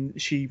 and then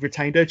she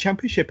retained her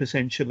championship,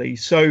 essentially.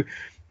 So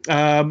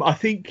I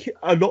think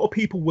a lot of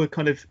people were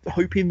kind of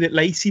hoping that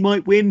Lacey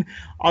might win.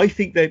 I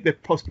think they're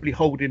possibly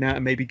holding out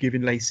and maybe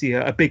giving Lacey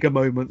a bigger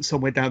moment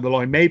somewhere down the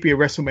line, maybe a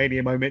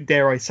WrestleMania moment,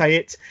 dare I say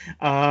it,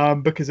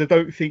 because I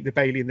don't think the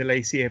Bayley and the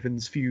Lacey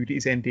Evans feud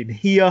is ending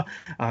here,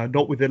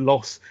 not with a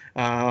loss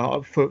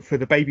for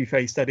the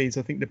babyface, that is.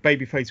 I think the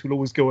babyface will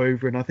always go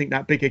over, and I think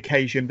that big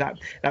occasion,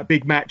 that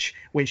big match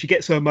when she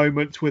gets her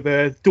moment with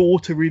her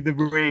daughter in the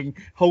ring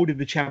holding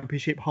the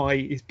championship high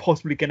is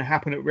possibly going to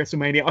happen at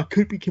WrestleMania. I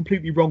could be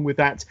completely wrong with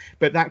that,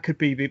 but that could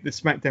be the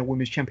SmackDown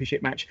Women's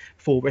Championship match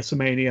for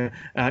WrestleMania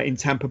in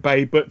Tampa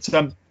Bay. But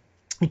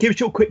give us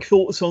your quick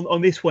thoughts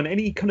on this one.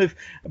 Any kind of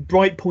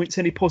bright points,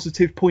 any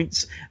positive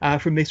points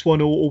from this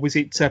one, or was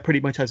it pretty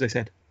much as I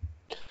said?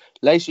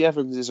 Lacey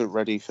Evans isn't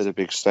ready for the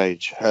big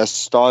stage. Her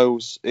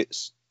styles,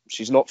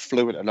 she's not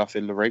fluent enough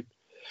in the ring.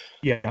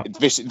 Yeah.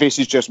 This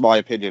is just my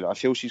opinion. I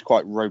feel she's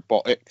quite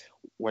robotic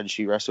when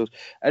she wrestles,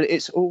 and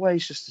it's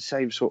always just the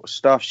same sort of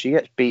stuff. She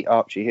gets beat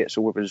up, she hits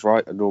a woman's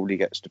right, and normally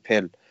gets the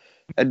pin.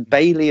 And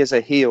Bayley as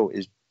a heel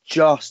is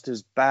just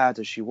as bad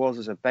as she was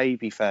as a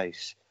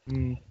babyface.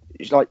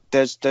 It's like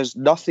there's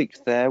nothing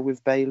there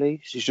with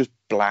Bayley. She's just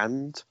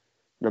bland,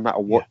 no matter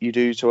what you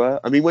do to her.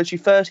 I mean, when she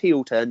first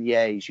heel turned,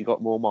 yay, she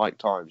got more mic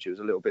time. She was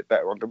a little bit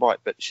better on the mic,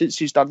 but since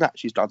she's done that,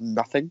 she's done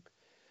nothing.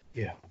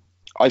 Yeah.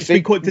 It's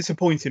been quite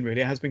disappointing,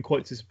 really. It has been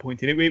quite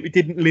disappointing. It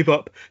didn't live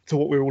up to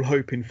what we were all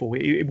hoping for.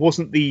 It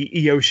wasn't the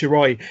Io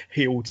Shirai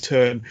heel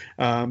turn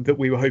that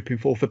we were hoping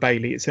for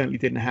Bayley. It certainly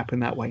didn't happen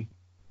that way.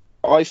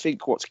 I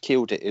think what's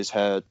killed it is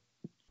her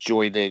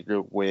joining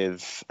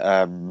with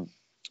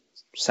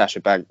Sasha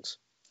Banks.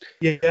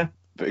 Yeah.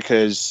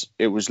 Because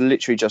it was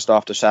literally just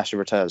after Sasha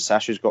returned.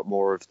 Sasha's got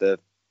more of the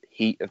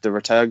heat of the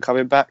return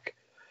coming back.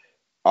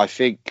 I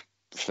think,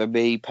 for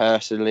me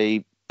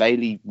personally,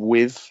 Bayley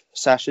with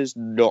Sasha's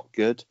not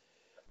good.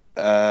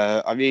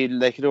 I mean,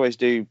 they could always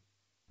do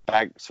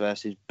Banks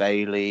versus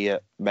Bayley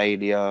at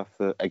Mania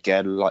for,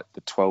 again, like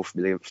the 12th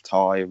millionth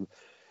time.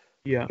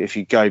 Yeah. If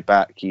you go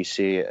back, you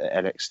see it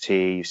at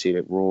NXT, you've seen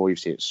it at Raw, you've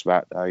seen it at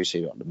SmackDown, you've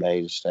seen it on the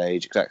main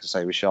stage, exactly the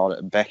same with Charlotte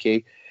and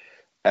Becky.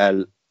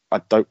 And I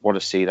don't want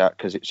to see that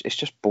because it's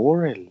just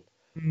boring.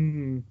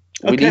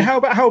 Okay, how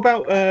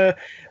about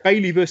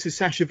Bayley versus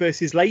Sasha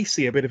versus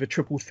Lacey? A bit of a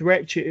triple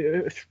threat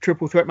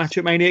match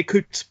at Mania. It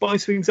could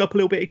spice things up a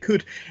little bit. It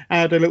could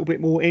add a little bit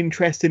more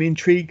interest and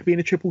intrigue being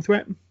a triple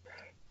threat.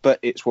 But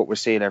it's what we're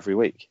seeing every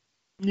week.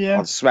 Yeah.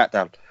 On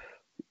SmackDown,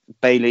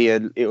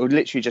 it would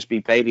literally just be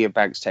Bayley and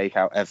Banks take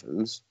out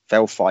Evans.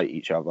 They'll fight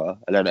each other,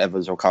 and then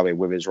Evans will come in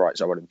with his right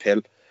arm and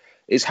pin.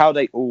 It's how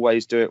they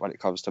always do it when it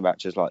comes to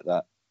matches like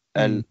that,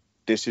 and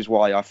this is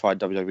why I find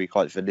WWE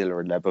quite vanilla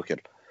in their booking.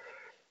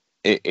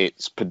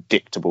 It's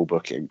predictable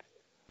booking.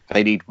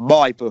 They need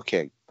my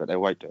booking, but they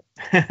won't do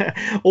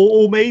it.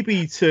 or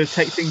maybe to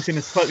take things in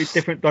a slightly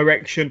different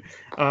direction,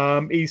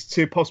 is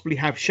to possibly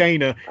have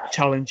Shayna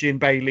challenging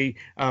Bayley,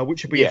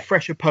 which would be a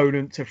fresh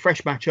opponent, a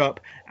fresh matchup,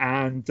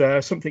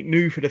 and something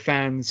new for the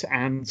fans,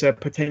 and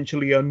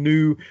potentially a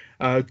new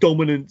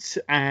dominant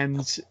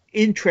and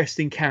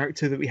interesting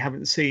character that we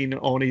haven't seen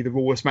on either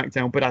Raw or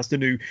SmackDown, but as the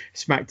new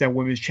SmackDown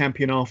Women's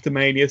Champion after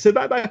Mania. So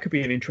that could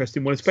be an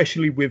interesting one,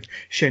 especially with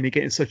Shayna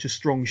getting such a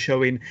strong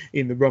showing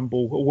in the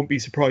Rumble. I wouldn't be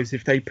surprised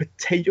if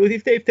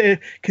if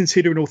they're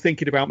considering or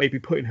thinking about maybe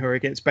putting her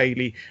against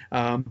Bayley.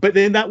 But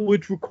then that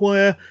would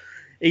require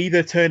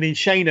either turning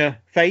Shayna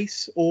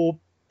face or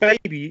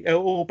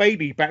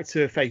Bayley back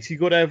to face. You've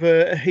got to have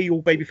a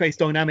heel babyface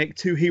dynamic.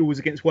 Two heels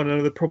against one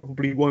another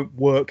probably won't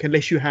work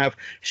unless you have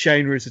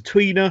Shayna as a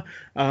tweener.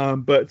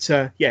 But it's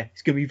going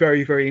to be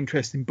very, very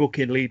interesting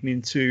booking leading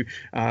into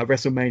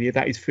WrestleMania.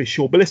 That is for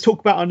sure. But let's talk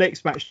about our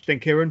next match then,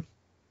 Kieron.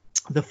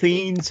 The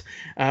Fiend,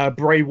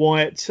 Bray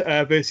Wyatt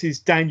versus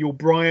Daniel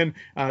Bryan.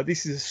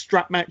 This is a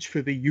strap match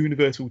for the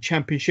Universal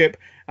Championship.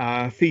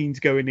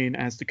 Fiend going in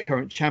as the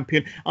current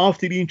champion.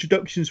 After the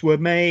introductions were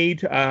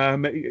made,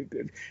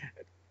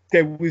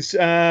 they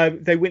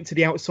went to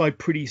the outside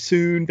pretty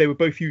soon. They were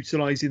both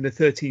utilising the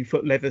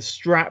 13-foot leather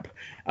strap.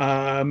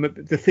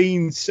 The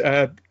Fiends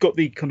got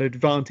the kind of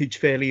advantage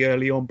fairly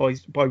early on by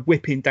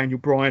whipping Daniel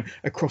Bryan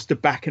across the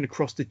back and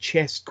across the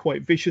chest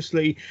quite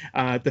viciously.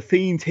 The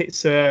Fiend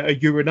hits a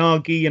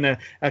Uranagi and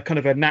a kind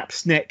of a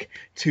nap's neck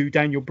to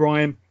Daniel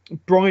Bryan.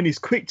 Bryan is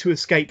quick to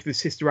escape the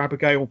Sister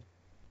Abigail,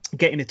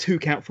 getting a 2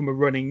 count from a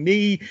running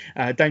knee.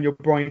 Daniel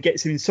Bryan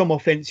gets him in some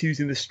offense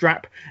using the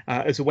strap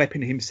as a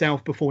weapon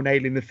himself before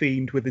nailing the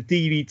Fiend with a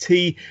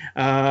DDT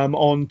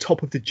on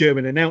top of the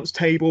German announce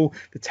table.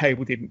 The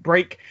table didn't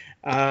break.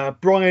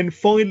 Bryan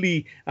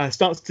finally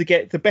starts to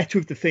get the better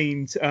of the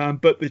Fiend,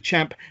 but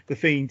the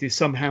Fiend, is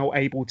somehow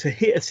able to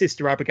hit a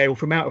Sister Abigail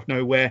from out of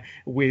nowhere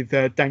with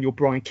Daniel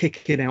Bryan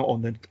kicking out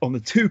on the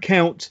 2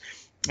 count.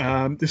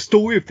 The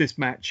story of this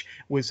match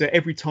was that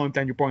every time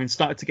Daniel Bryan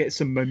started to get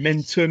some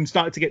momentum,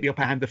 started to get the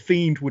upper hand, the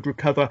Fiend would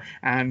recover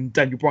and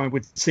Daniel Bryan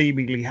would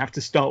seemingly have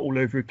to start all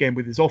over again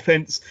with his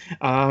offense.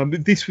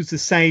 This was the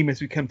same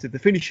as we come to the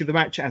finish of the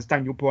match, as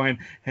Daniel Bryan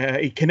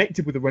he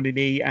connected with a running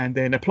knee and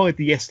then applied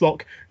the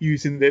S-lock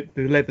using the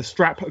leather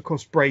strap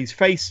across Bray's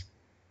face.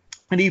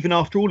 And even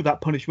after all of that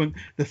punishment,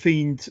 the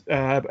Fiend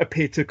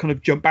appeared to kind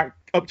of jump back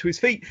up to his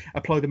feet,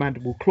 apply the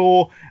mandible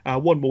claw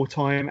one more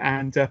time,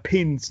 and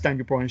pins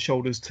Daniel Bryan's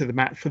shoulders to the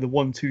mat for the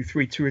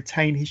 1-2-3 to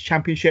retain his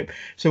championship.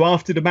 So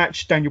after the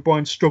match, Daniel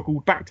Bryan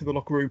struggled back to the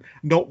locker room,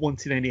 not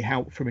wanting any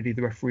help from any of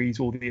the referees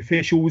or the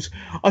officials.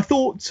 I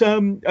thought,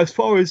 as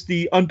far as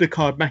the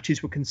undercard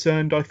matches were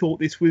concerned, I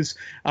thought this was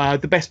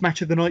the best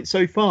match of the night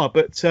so far.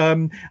 But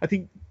I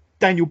think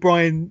Daniel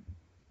Bryan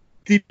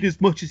did as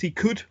much as he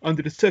could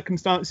under the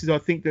circumstances. I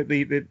think that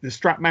the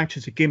strap match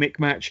as a gimmick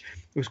match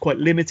was quite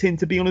limiting,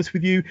 to be honest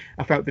with you.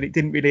 I felt that it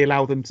didn't really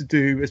allow them to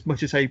do as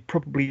much as they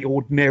probably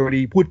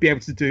ordinarily would be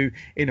able to do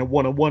in a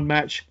one-on-one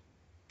match.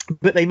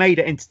 But they made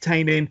it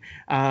entertaining.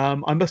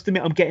 I must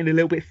admit, I'm getting a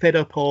little bit fed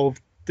up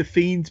of the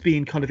Fiend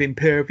being kind of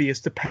impervious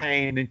to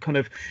pain and kind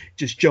of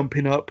just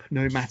jumping up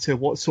no matter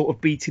what sort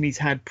of beating he's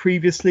had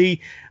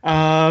previously.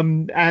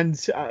 It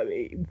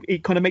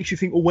kind of makes you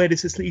think, well, where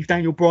does this leave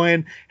Daniel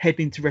Bryan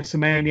heading into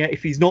WrestleMania?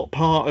 If he's not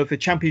part of a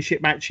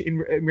championship match in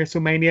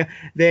WrestleMania,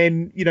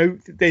 then, you know,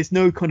 there's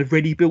no kind of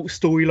ready-built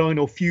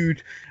storyline or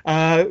feud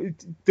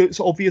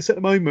that's obvious at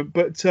the moment.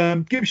 But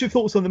give us your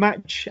thoughts on the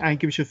match and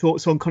give us your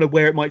thoughts on kind of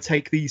where it might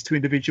take these two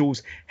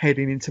individuals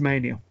heading into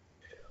Mania.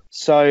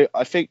 So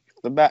I think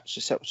the match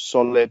itself was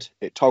solid.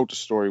 It told the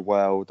story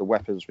well. The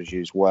weapons was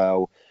used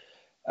well.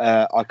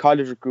 I kind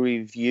of agree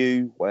with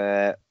you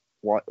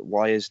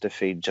why is the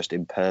Fiend just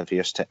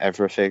impervious to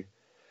everything?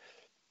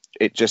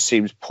 It just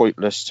seems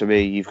pointless to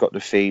me. You've got the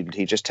Fiend.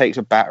 He just takes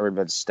a batter and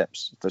then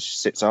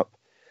sits up.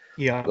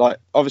 Yeah. Like,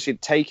 obviously,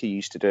 Taker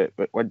used to do it,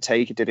 but when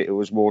Taker did it, it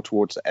was more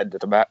towards the end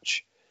of the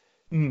match.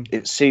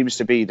 It seems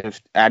to be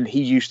and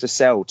he used to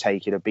sell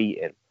taking a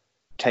beating.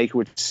 Taker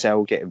would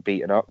sell getting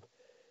beaten up.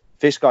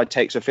 This guy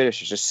takes a finish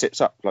and just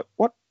sits up. Like,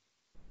 what?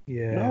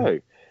 Yeah. No.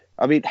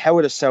 I mean, Hell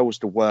in a Cell was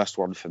the worst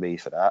one for me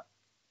for that.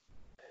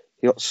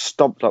 He got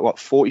stomped like,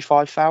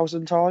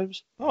 45,000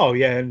 times? Oh,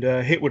 yeah, and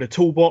hit with a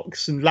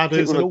toolbox and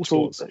ladders and all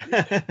sorts.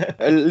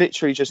 And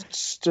literally just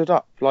stood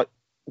up. Like,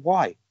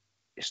 why?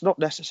 It's not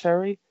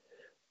necessary.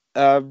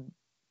 So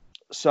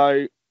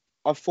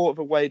I've thought of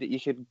a way that you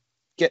can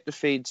get the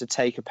Fiend to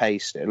take a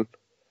pasting.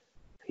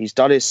 He's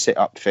done his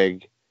sit-up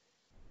thing,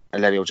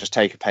 and then he'll just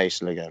take a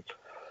pasting again.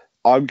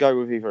 I'm going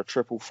with either a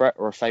triple threat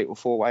or a fatal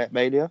four-way at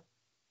Mania.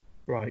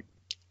 Right.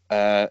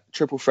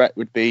 Triple threat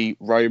would be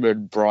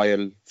Roman,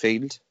 Bryan,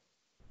 Fiend.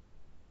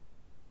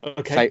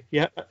 Okay,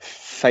 yeah.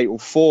 Fatal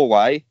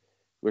four-way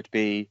would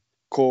be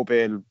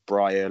Corbin,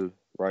 Bryan,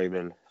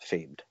 Roman,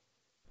 Fiend.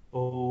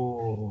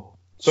 Oh.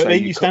 But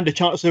then you stand a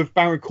chance of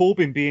Baron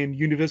Corbin being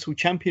Universal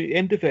Champion at the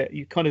end of it.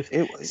 You kind of...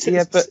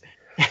 but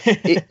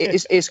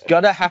it's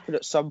going to happen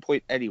at some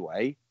point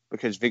anyway,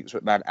 because Vince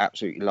McMahon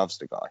absolutely loves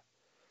the guy.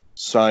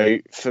 So,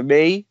 for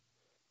me,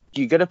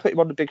 you're going to put him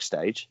on the big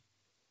stage,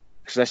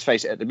 because let's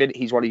face it, at the minute,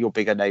 he's one of your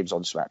bigger names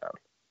on SmackDown.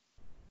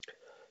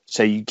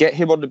 So, you get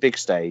him on the big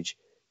stage,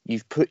 you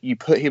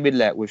put him in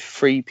there with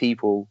three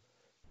people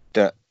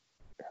that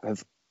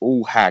have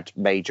all had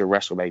major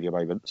WrestleMania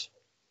moments.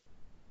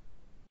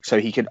 So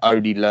he can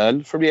only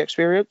learn from the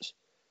experience.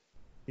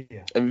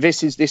 Yeah. And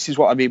this is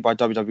what I mean by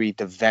WWE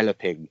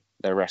developing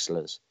their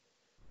wrestlers.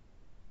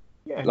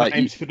 Yeah, like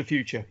names for the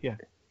future. Yeah.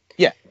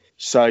 Yeah.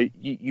 So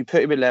you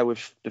put him in there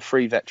with the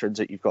three veterans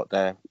that you've got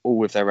there, all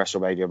with their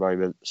WrestleMania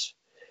moments.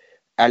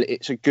 And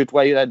it's a good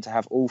way then to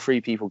have all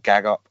three people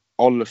gang up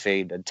on the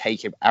Fiend and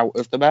take him out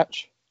of the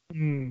match.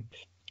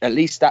 At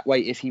least that way,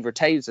 if he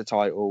retains the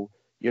title,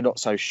 you're not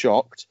so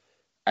shocked.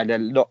 And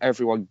then not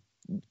everyone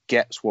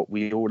gets what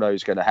we all know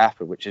is going to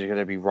happen, which is going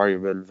to be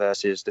Roman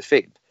versus the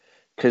Fiend.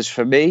 Because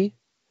for me,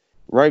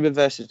 Roman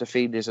versus the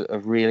Fiend isn't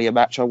really a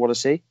match I want to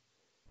see,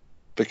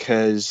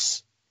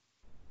 because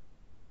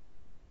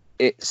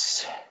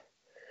it's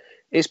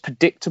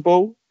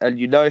predictable, and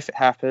you know if it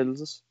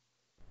happens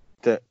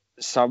that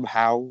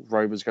somehow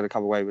Roman's going to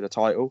come away with a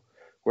title.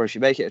 Where if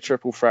you make it a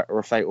triple threat or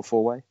a fatal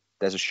four-way,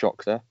 there's a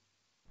shock there.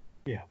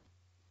 Yeah.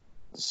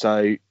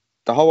 So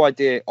the whole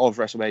idea of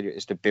WrestleMania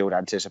is to build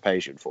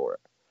anticipation for it.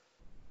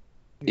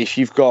 If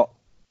you've got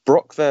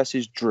Brock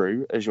versus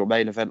Drew as your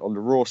main event on the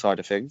Raw side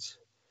of things,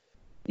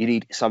 you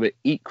need something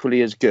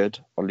equally as good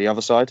on the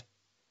other side.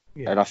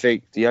 Yeah. And I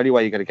think the only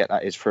way you're going to get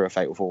that is through a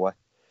fatal four-way.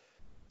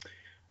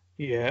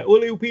 Yeah,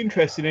 well, it'll be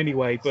interesting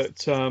anyway,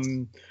 but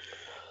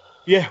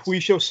yeah, we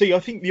shall see. I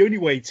think the only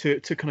way to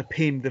kind of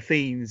pin the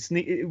Fiends,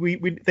 they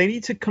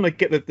need to kind of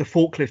get the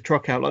forklift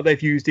truck out like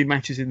they've used in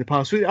matches in the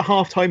past. Was it a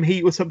halftime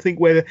heat or something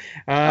where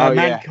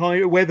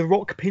Mankind, where the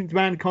Rock pinned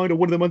Mankind or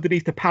one of them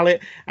underneath the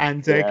pallet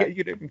and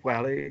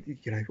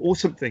or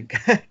something.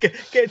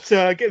 get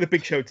the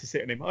Big Show to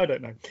sit on him. I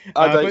don't know.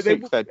 I don't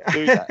think they'd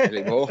do that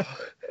anymore.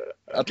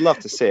 I'd love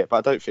to see it, but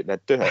I don't think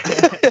they'd do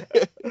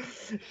it.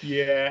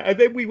 Yeah, and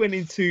then we went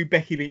into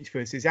Becky Lynch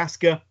versus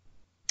Auska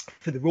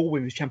for the Raw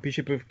Women's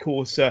Championship. Of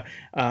course,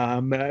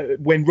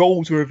 when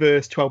roles were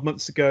reversed 12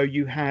 months ago,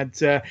 you had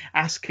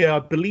Auska. I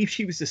believe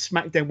she was the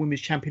SmackDown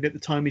Women's Champion at the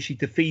time, as she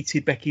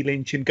defeated Becky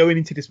Lynch. And going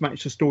into this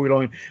match, the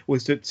storyline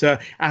was that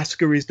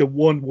Auska is the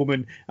one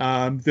woman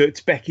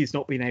that Becky's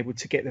not been able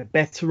to get the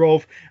better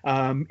of.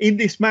 In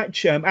this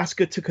match,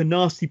 Auska took a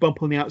nasty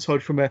bump on the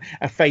outside from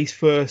a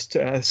face-first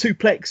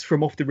suplex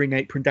from off the ring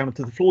apron down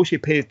onto the floor. She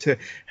appeared to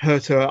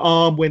hurt her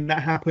arm when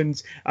that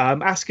happened.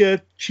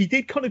 Auska, she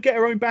did kind of get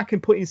her own back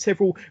and put in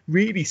several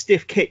really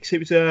stiff kicks. It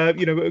was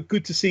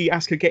good to see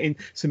Auska getting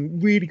some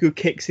really good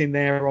kicks in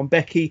there on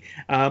Becky.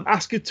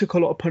 Auska took a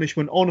lot of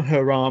punishment on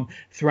her arm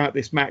throughout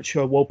this match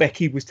while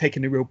Becky was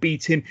taking a real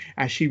beating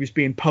as she was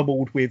being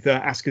pummeled with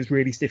Asuka's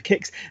really stiff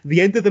kicks.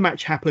 The end of the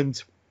match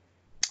happened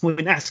when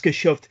Auska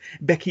shoved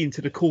Becky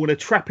into the corner,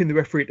 trapping the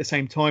referee at the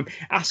same time.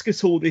 Auska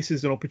saw this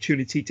as an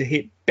opportunity to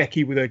hit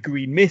Becky with a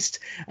green mist,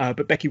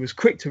 but Becky was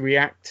quick to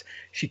react.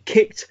 She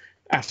kicked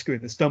Asuka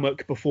in the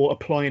stomach before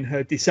applying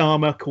her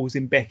disarmer,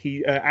 causing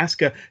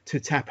Asuka to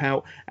tap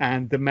out,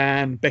 and the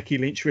man Becky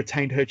Lynch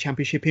retained her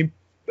championship in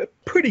a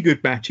pretty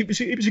good match. It was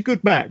a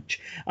good match,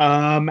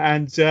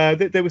 and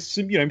there was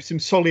some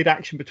solid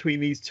action between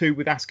these two,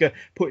 with Asuka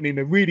putting in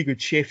a really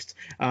good shift,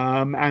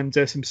 and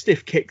some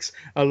stiff kicks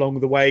along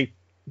the way.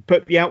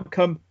 But the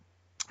outcome,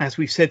 as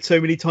we've said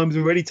so many times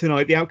already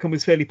tonight, the outcome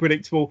was fairly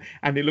predictable,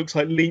 and it looks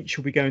like Lynch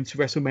will be going to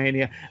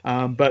WrestleMania.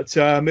 But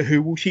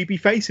who will she be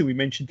facing? We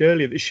mentioned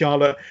earlier that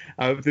Charlotte,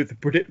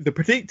 the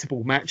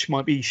predictable match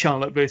might be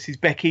Charlotte versus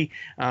Becky,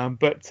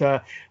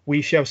 but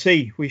we shall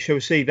see. We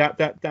shall see.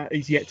 That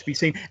is yet to be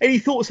seen. Any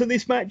thoughts on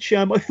this match?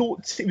 I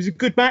thought it was a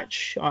good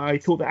match. I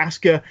thought that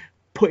Asuka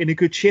put in a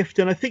good shift,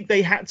 and I think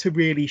they had to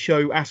really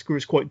show Asuka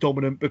as quite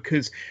dominant,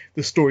 because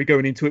the story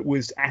going into it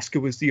was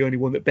Asuka was the only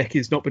one that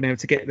Becky's not been able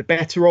to get the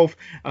better of.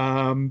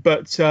 I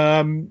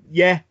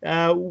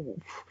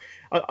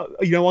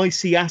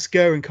see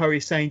Asuka and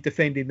Kairi Sane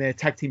defending their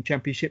tag team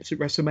championships at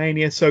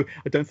WrestleMania, so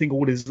I don't think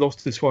all is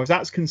lost as far as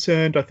that's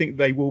concerned. I think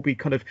they will be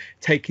kind of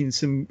taking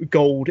some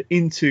gold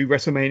into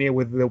WrestleMania.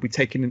 Whether they'll be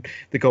taking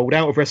the gold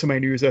out of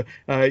WrestleMania is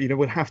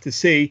we'll have to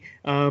see.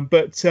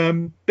 But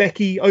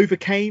Becky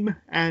overcame,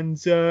 and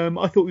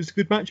I thought it was a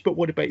good match. But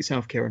what about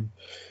yourself, Kieron?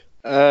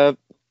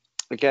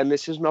 Again,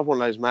 this is another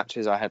one of those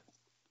matches I had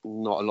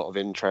not a lot of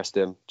interest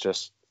in.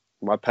 Just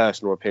my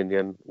personal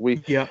opinion.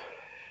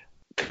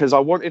 Because I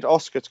wanted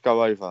Auska to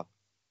go over,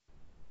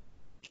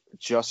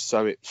 just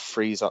so it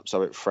frees up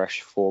something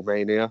fresh for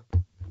Mania.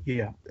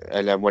 Yeah.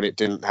 And then when it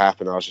didn't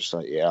happen, I was just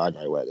like, yeah, I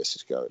know where this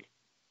is going.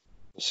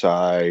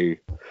 So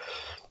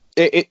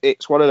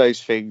it's one of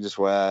those things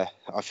where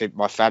I think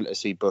my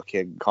fantasy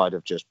booking kind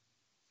of just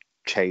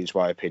changed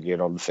my opinion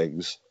on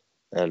things.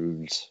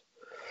 And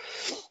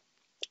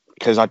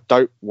because I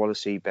don't want to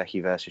see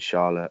Becky versus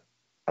Charlotte.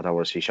 I don't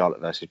want to see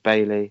Charlotte versus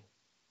Bayley.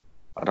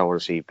 I don't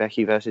want to see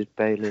Becky versus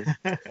Bayley.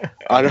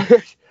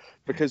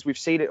 Because we've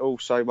seen it all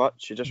so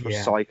much. You're just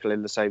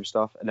recycling the same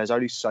stuff. And there's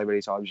only so many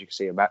times you can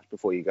see a match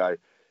before you go,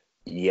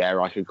 yeah,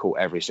 I can call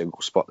every single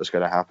spot that's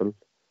going to happen.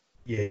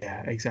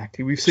 Yeah,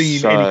 exactly. We've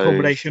seen any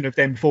combination of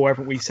them before,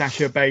 haven't we?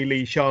 Sasha,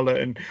 Bayley,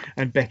 Charlotte,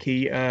 and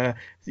Becky,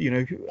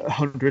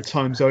 100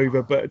 times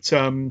over. But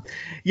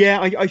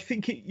I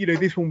think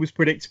this one was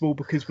predictable,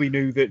 because we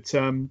knew that,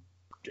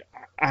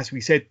 as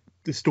we said,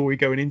 the story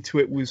going into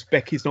it was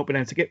Becky's not been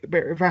able to get the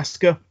better of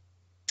Asuka,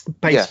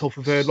 based off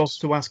of her loss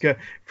to Asuka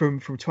from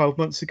 12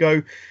 months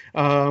ago.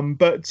 I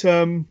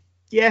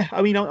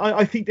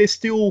think they're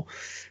still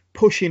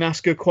pushing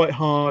Asuka quite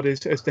hard as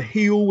the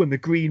heel and the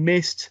green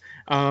mist.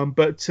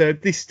 But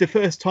this is the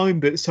first time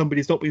that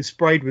somebody's not been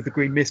sprayed with the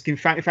green mist. In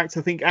fact,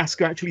 I think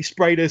Asuka actually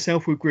sprayed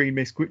herself with green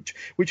mist,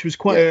 which was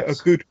quite a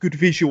good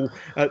visual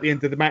at the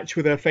end of the match,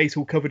 with her face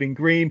all covered in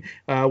green,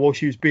 while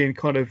she was being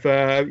kind of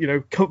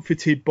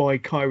comforted by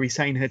Kairi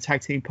Sane, her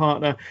tag team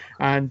partner.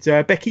 And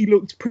Becky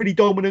looked pretty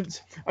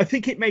dominant. I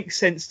think it makes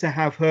sense to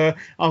have her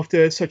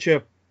after such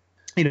a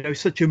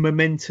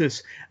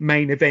momentous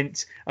main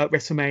event at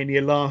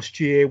WrestleMania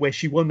last year, where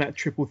she won that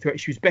triple threat.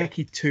 She was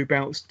Becky 2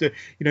 bouts, the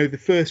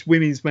first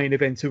women's main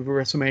event of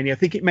WrestleMania. I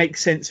think it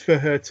makes sense for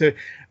her to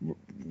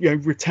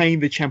retain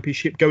the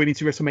championship going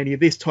into WrestleMania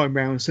this time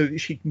round, so that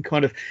she can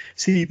kind of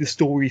see the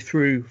story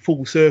through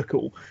full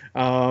circle.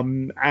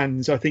 And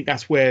I think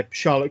that's where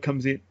Charlotte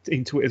comes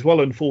into it as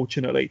well,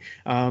 unfortunately.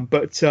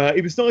 But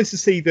it was nice to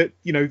see that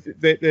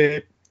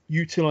they're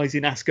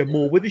utilising Asuka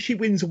more, whether she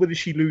wins or whether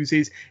she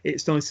loses.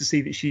 It's nice to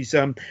see that she's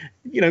on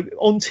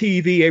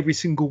TV every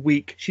single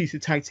week. She's the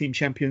tag team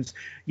champions.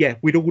 Yeah,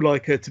 we'd all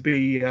like her to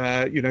be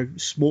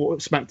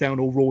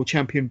SmackDown or Raw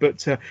champion,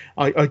 but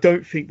I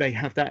don't think they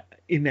have that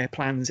in their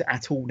plans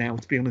at all now,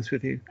 to be honest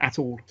with you, at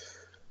all.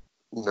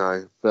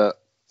 No, but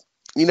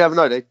you never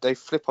know. They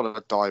flip on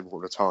a dime all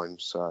the time,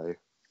 so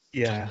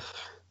yeah,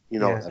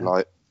 what they're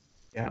like.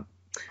 Yeah.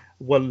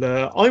 Well,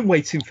 I'm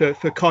waiting for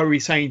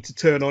Kairi Sane to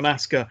turn on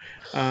Asuka,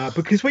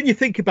 because when you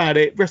think about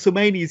it,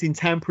 WrestleMania is in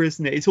Tampa,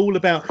 isn't it? It's all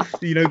about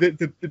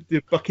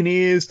the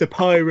Buccaneers, the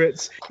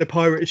Pirates, the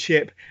pirate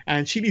ship,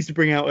 and she needs to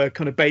bring out a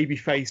kind of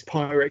babyface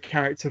pirate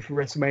character for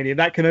WrestleMania.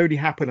 That can only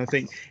happen, I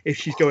think, if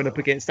she's going up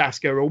against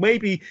Asuka, or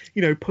maybe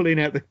pulling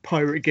out the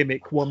pirate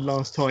gimmick one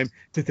last time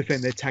to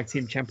defend their tag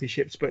team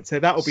championships. But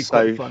that'll be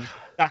quite fun.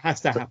 That has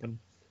to happen.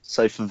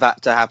 So for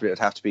that to happen, it would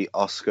have to be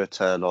Auska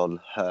turn on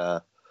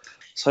her.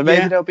 So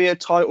maybe there'll be a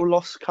title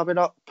loss coming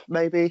up,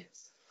 maybe.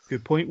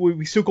 Good point.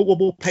 We still got one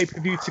more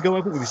pay-per-view to go,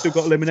 haven't we? We've still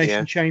got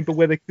Elimination Chamber,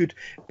 where they could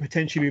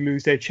potentially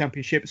lose their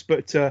championships.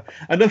 But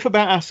enough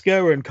about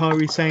Asuka and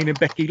Kairi Sane and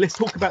Becky. Let's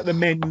talk about the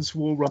men's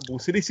Royal Rumble.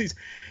 So this is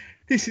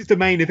This is the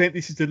main event.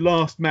 This is the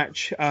last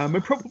match,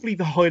 and probably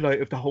the highlight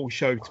of the whole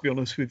show, to be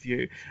honest with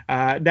you.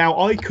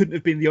 Now, I couldn't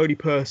have been the only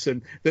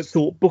person that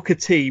thought Booker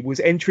T was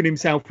entering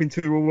himself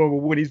into the Royal Rumble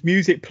when his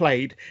music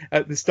played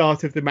at the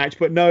start of the match.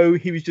 But no,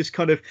 he was just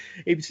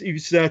he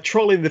was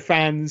trolling the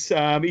fans.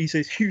 He's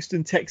a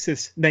Houston,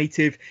 Texas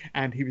native,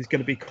 and he was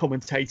going to be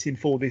commentating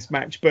for this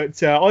match.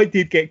 But I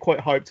did get quite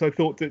hyped. I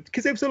thought that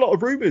because there was a lot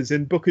of rumours,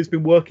 and Booker's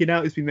been working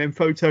out. There's been then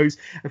photos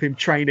of him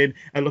training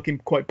and looking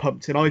quite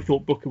pumped. And I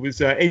thought Booker was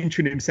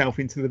entering himself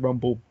into the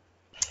Rumble.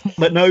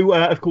 But no,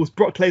 of course,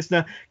 Brock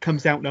Lesnar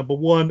comes out number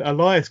 1.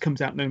 Elias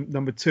comes out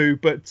number 2.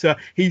 But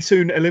he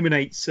soon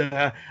eliminates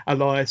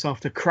Elias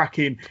after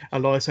cracking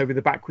Elias over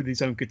the back with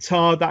his own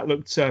guitar. That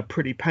looked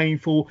pretty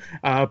painful.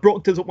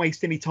 Brock doesn't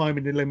waste any time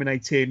in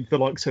eliminating the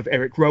likes of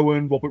Eric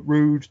Rowan, Robert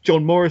Roode,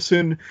 John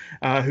Morrison,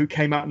 who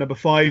came out number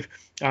 5.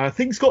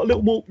 Things got a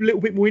little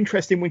bit more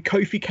interesting when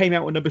Kofi came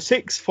out at number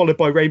 6, followed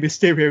by Rey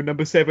Mysterio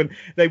number 7.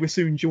 They were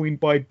soon joined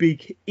by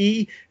Big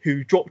E,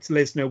 who dropped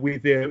Lesnar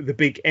with the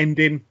big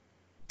ending.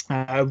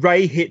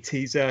 Ray hit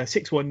his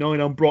 619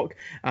 on Brock,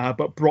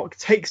 but Brock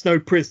takes no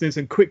prisoners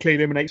and quickly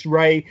eliminates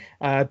Ray,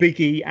 Big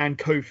E and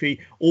Kofi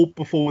all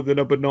before the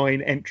number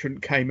 9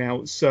 entrant came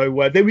out.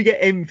 So then we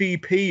get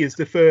MVP as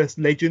the first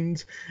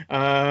legend.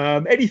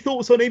 Any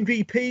thoughts on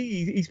MVP?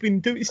 He's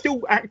been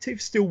still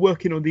active, still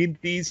working on the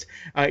indies.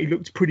 He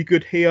looked pretty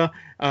good here,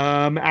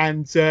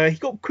 and he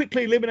got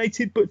quickly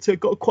eliminated, but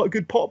got quite a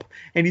good pop.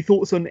 Any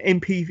thoughts on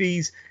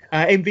MVP's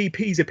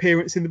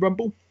appearance in the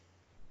Rumble?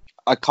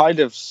 I kind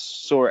of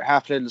saw it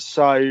happening.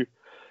 So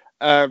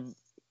I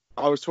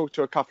was talking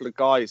to a couple of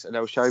guys and they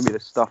were showing me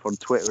this stuff on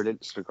Twitter and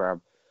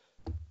Instagram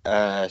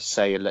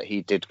saying that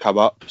he did come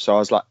up. So I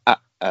was like,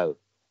 oh,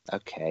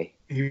 okay.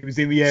 He was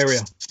in the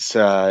area.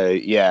 So,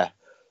 yeah.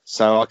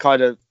 So I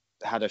kind of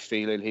had a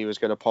feeling he was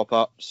going to pop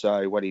up.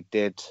 So when he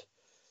did,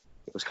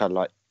 it was kind of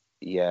like,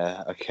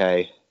 yeah,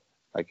 okay,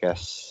 I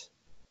guess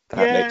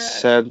that makes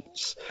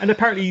sense. And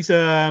apparently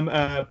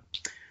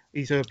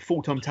he's a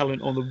full-time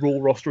talent on the Raw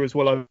roster as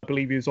well. I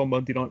believe he was on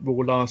Monday Night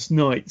Raw last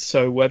night.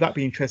 So that'd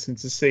be interesting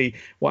to see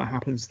what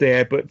happens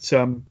there. But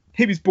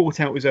he was brought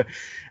out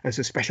as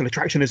a special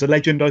attraction, as a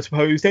legend, I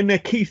suppose. Then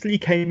Keith Lee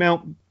came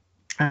out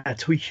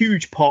to a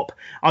huge pop.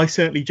 I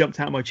certainly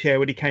jumped out of my chair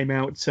when he came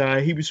out.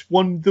 He was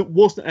one that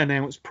wasn't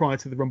announced prior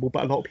to the Rumble,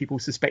 but a lot of people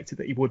suspected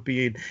that he would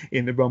be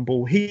in the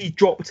Rumble. He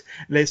dropped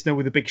Lesnar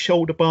with a big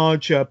shoulder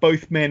barge.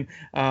 Both men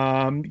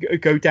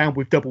go down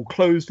with double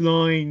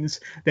clotheslines.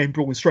 Then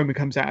Braun Strowman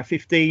comes out at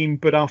 15,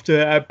 but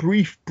after a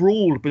brief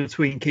brawl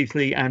between Keith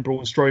Lee and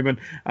Braun Strowman,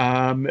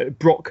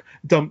 Brock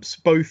dumps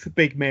both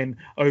big men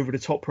over the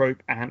top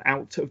rope and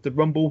out of the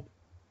Rumble.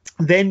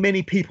 Then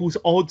many people's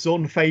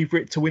odds-on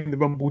favourite to win the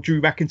Rumble,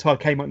 Drew McIntyre,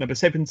 came out number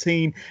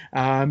 17.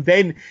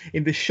 Then,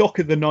 in the shock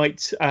of the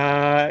night,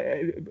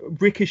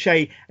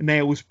 Ricochet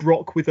nails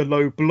Brock with a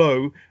low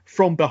blow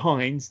from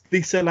behind.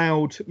 This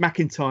allowed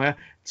McIntyre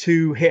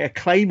to hit a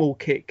Claymore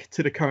kick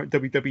to the current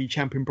WWE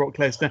champion Brock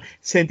Lesnar,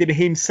 sending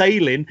him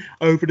sailing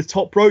over the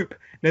top rope.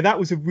 Now, that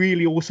was a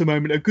really awesome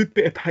moment, a good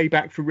bit of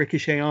payback for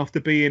Ricochet after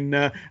being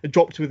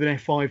dropped with an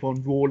F5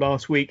 on Raw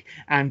last week.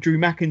 And Drew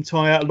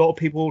McIntyre, a lot of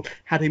people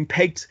had him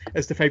pegged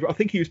as the favourite. I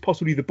think he was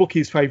possibly the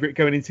bookie's favourite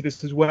going into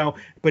this as well,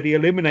 but he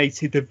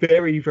eliminated the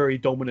very, very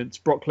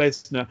dominant Brock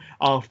Lesnar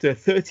after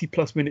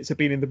 30-plus minutes of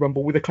being in the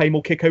Rumble with a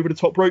Claymore kick over the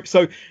top rope.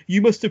 So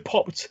you must have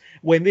popped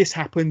when this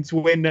happened,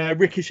 when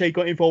Ricochet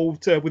got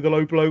involved with a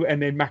low blow,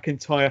 and then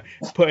McIntyre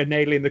put a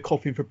nail in the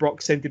coffin for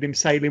Brock, sending him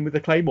sailing with a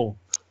Claymore.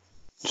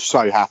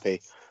 So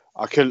happy.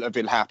 I couldn't have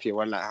been happier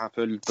when that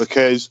happened,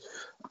 because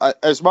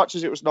as much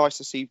as it was nice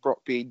to see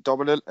Brock being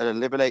dominant and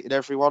eliminating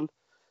everyone,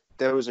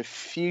 there was a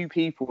few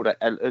people that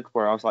entered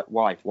where I was like,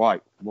 why?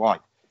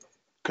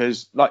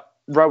 Because like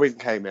Rowan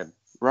came in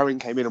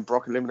and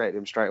Brock eliminated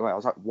him straight away. I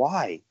was like,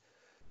 why?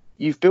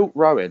 You've built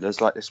Rowan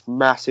as like this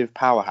massive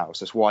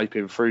powerhouse that's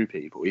wiping through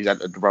people. He's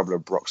entered the Rumble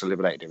and Brock's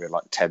eliminated him in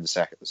like 10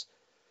 seconds.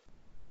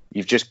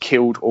 You've just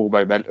killed all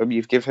momentum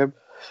you've given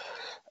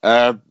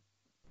him.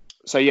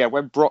 So yeah,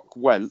 when Brock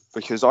went,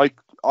 because I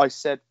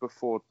said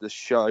before the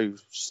show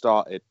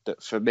started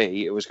that for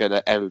me it was going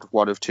to end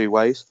one of two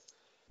ways.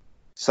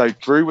 So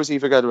Drew was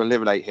either going to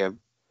eliminate him,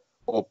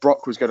 or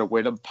Brock was going to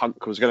win and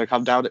Punk was going to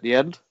come down at the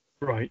end.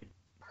 Right.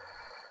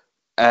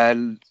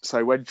 And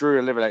so when Drew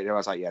eliminated him, I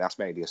was like, yeah, that's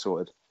Mania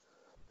sorted.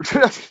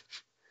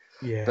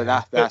 Yeah.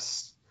 But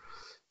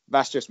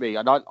that's just me,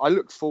 and I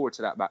look forward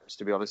to that match,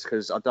 to be honest,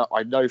 because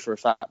I know for a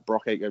fact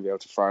Brock ain't going to be able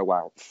to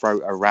throw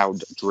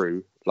around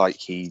Drew like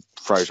he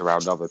throws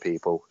around other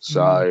people.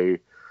 So,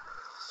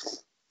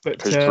 but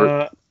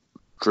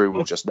Drew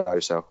will just know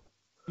so.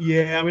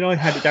 Yeah, I mean, I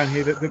had it down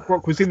here that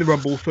Brock was in the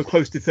Rumble for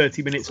close to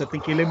 30 minutes. I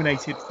think he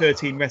eliminated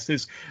 13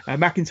 wrestlers.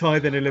 McIntyre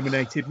then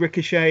eliminated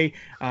Ricochet.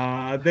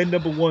 Then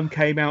number 21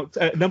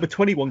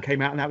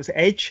 came out, and that was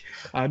Edge.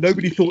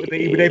 Nobody thought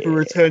that he would ever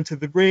return to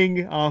the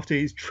ring after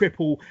his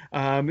triple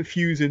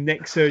fusion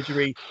neck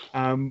surgery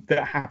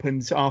that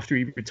happened after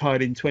he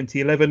retired in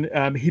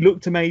 2011. He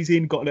looked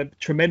amazing, got a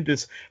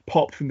tremendous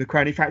pop from the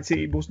crowd. In fact,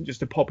 it wasn't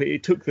just a pop;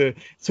 it took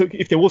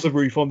if there was a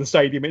roof on the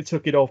stadium, it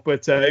took it off.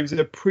 But it was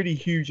a pretty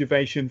huge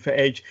ovation for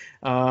Edge.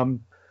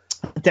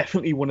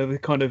 Definitely one of the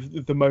kind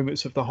of the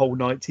moments of the whole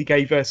night. He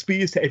gave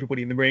spears to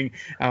everybody in the ring.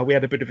 We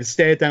had a bit of a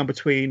stare down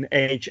between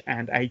Edge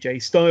and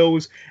AJ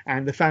Styles,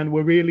 and the fans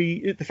were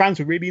really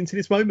into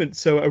this moment.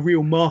 So a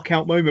real mark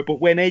out moment.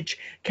 But when Edge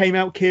came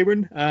out,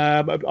 Kieron,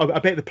 I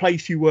bet the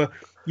place you were,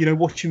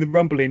 watching the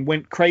Rumble in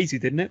went crazy,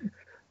 didn't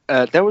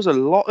it? There was a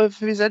lot of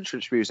his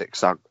entrance music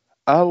sung.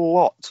 A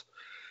lot.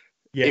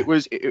 Yeah.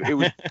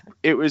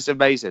 It was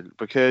amazing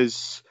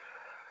because,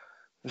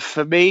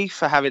 for me,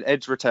 for having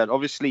Edge return,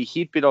 obviously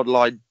he'd been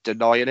online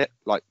denying it,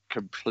 like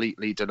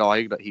completely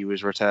denying that he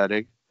was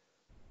returning.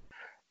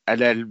 And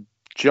then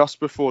just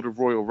before the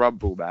Royal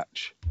Rumble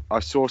match, I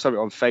saw something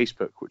on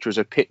Facebook, which was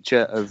a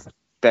picture of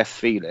Beth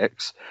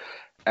Phoenix,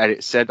 and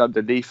it said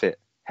underneath it,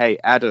 "Hey,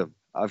 Adam,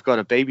 I've got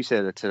a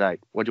babysitter tonight.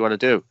 What do you want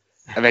to do?"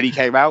 And then he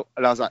came out,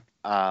 and I was like,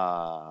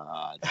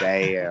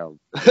 damn.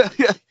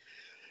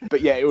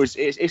 But yeah,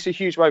 it's a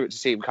huge moment to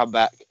see him come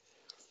back.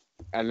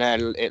 And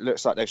then it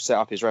looks like they've set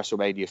up his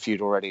WrestleMania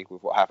feud already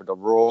with what happened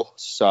on Raw.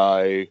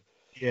 So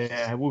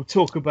yeah, we'll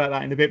talk about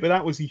that in a bit, but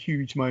that was a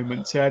huge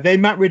moment. Then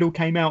Matt Riddle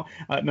came out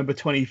at number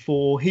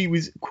 24. He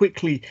was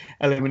quickly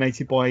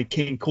eliminated by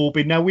King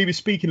Corbin. Now, we were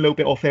speaking a little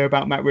bit off there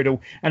about Matt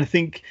Riddle, and I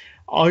think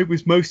I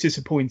was most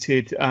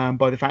disappointed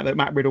by the fact that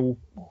Matt Riddle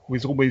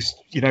was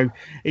almost,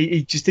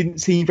 he just didn't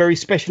seem very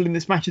special in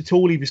this match at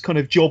all. He was kind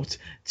of jobbed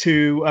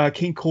to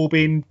King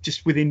Corbin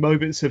just within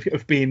moments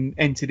of being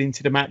entered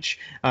into the match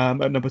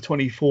at number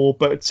 24.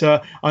 But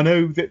I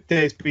know that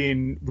there's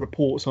been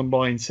reports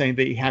online saying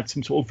that he had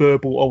some sort of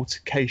verbal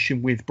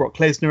altercation with Brock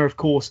Lesnar, of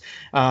course.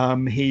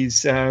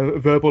 His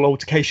verbal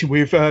altercation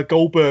with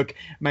Goldberg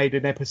made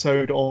an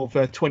episode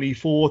of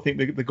 24, I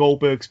think the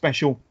Goldberg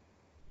special.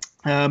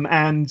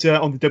 And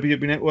on the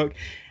WWE Network.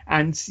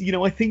 And,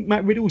 I think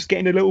Matt Riddle's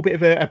getting a little bit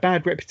of a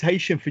bad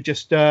reputation for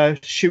just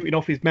shooting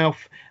off his mouth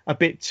a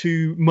bit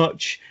too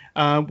much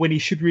when he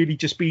should really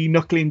just be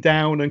knuckling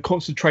down and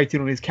concentrating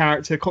on his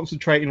character,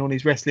 concentrating on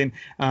his wrestling.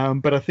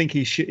 But I think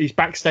his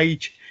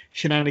backstage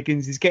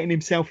shenanigans is getting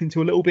himself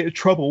into a little bit of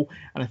trouble.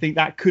 And I think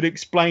that could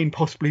explain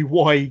possibly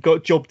why he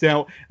got jobbed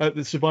out at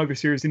the Survivor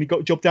Series and he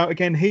got jobbed out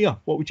again here.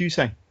 What would you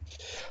say?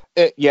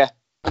 Yeah,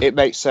 it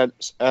makes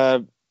sense.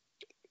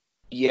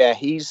 Yeah,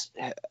 he's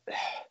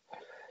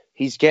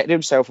getting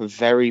himself a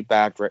very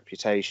bad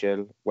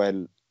reputation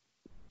when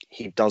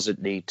he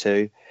doesn't need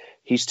to.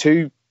 He's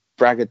too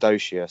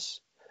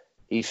braggadocious.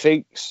 He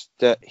thinks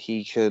that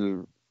he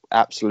can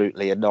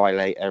absolutely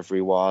annihilate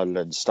everyone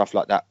and stuff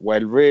like that,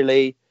 when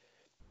really,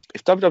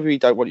 if WWE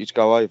don't want you to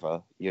go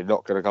over, you're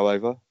not going to go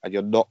over, and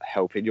you're not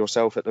helping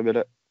yourself at the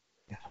minute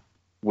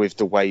with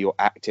the way you're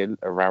acting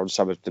around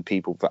some of the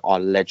people that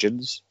are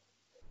legends.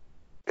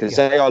 Because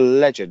they are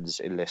legends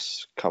in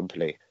this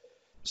company.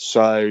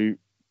 So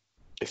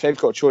if they've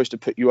got a choice to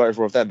put you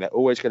over of them, they're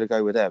always going to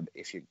go with them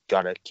if you're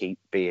going to keep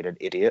being an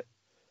idiot.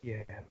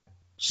 Yeah.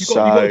 You've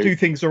got to do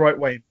things the right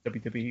way in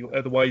WWE.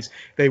 Otherwise,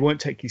 they won't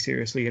take you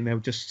seriously and they'll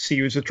just see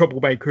you as a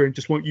troublemaker and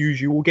just won't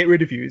use you or get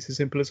rid of you. It's as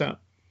simple as that.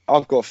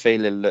 I've got a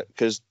feeling that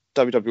because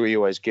WWE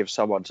always gives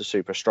someone to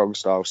Super Strong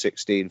Style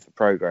 16 for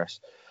progress,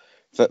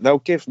 that they'll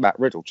give Matt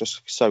Riddle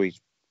just so he's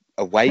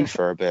away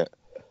for a bit.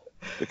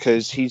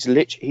 Because he's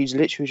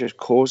literally just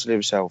causing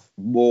himself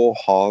more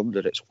harm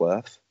than it's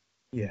worth.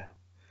 Yeah,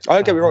 I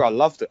don't get me wrong. I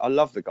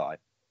love the guy.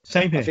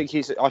 Same here.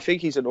 I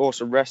think he's an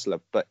awesome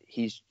wrestler, but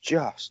he's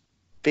just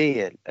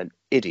being an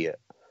idiot.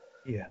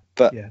 Yeah,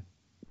 but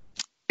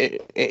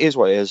it is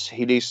what it is.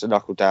 He needs to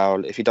knuckle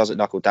down. If he doesn't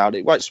knuckle down,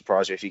 it won't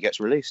surprise me if he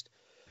gets released.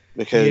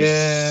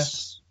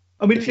 Because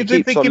I mean, they're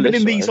giving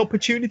him these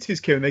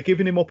opportunities, Kieron. They're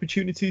giving him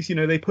opportunities.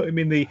 They put him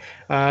in the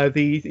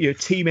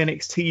Team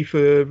NXT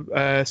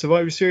for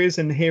Survivor Series,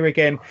 and here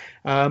again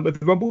at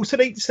the Rumble.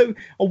 So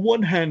on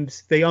one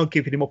hand, they are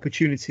giving him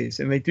opportunities,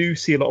 and they do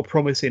see a lot of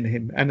promise in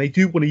him, and they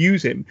do want to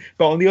use him.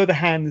 But on the other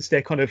hand,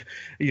 they're kind of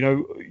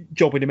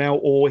jobbing him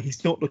out, or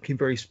he's not looking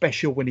very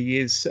special when he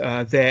is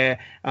there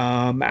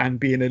and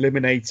being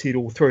eliminated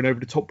or thrown over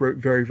the top rope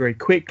very, very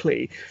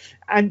quickly.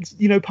 And,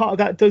 part of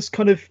that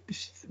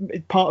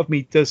part of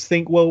me does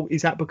think, well,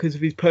 is that because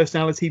of his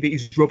personality that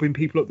he's rubbing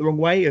people up the wrong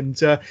way?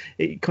 And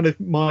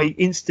my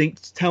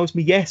instinct tells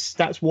me, yes,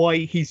 that's why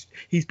he's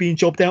being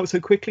jobbed out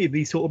so quickly in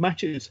these sort of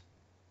matches.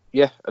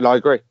 Yeah, and I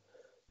agree.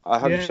 I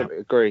 100%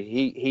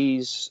 agree.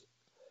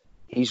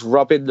 He's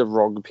rubbing the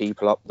wrong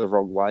people up the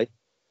wrong way.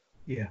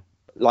 Yeah.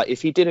 Like,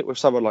 if he did it with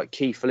someone like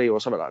Keith Lee or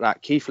something like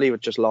that, Keith Lee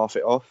would just laugh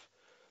it off.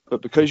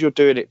 But because you're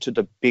doing it to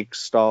the big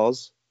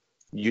stars,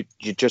 you're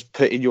just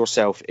putting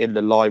yourself in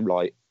the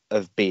limelight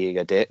of being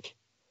a dick.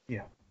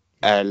 Yeah.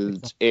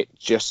 And it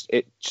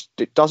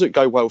doesn't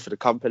go well for the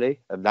company,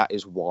 and that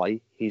is why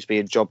he's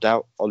being jobbed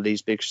out on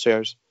these big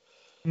shows.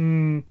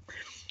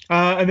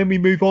 And then we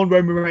move on.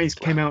 Roman Reigns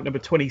came out number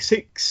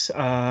 26.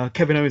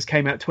 Kevin Owens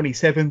came out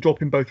 27,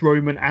 dropping both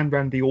Roman and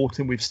Randy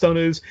Orton with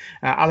stunners.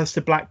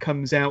 Aleister Black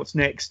comes out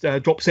next,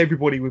 drops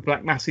everybody with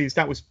Black Masses.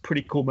 That was a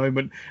pretty cool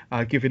moment,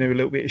 giving him a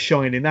little bit of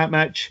shine in that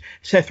match.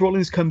 Seth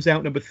Rollins comes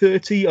out number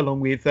 30,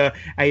 along with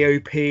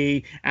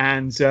AOP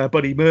and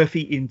Buddy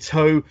Murphy in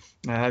tow.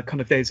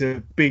 There's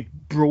a big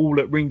brawl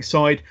at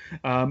ringside.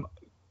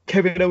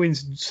 Kevin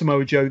Owens and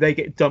Samoa Joe, they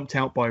get dumped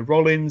out by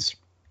Rollins.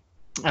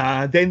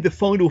 Then the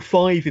final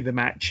 5 in the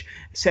match: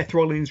 Seth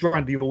Rollins,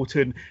 Randy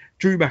Orton,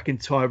 Drew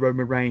McIntyre,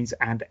 Roman Reigns,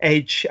 and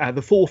Edge.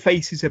 The 4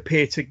 faces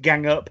appear to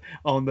gang up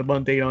on the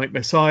Monday Night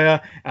Messiah.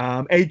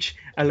 Edge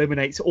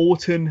eliminates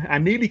Orton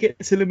and nearly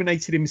gets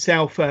eliminated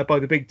himself by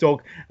the big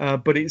dog,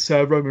 but it's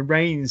Roman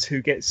Reigns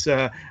who gets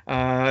rid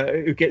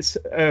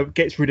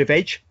of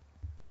Edge,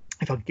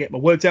 if I can get my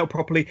words out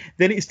properly.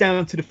 Then it's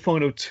down to the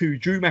final 2,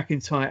 Drew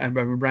McIntyre and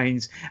Roman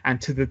Reigns, and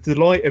to the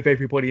delight of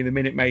everybody in the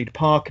Minute Maid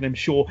Park, and I'm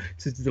sure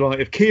to the delight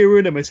of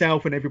Kieron and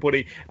myself and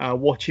everybody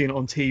watching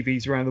on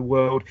TVs around the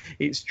world,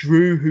 it's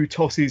Drew who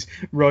tosses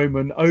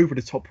Roman over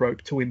the top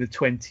rope to win the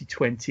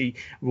 2020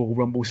 Royal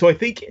Rumble. So I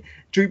think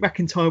Drew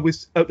McIntyre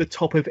was at the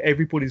top of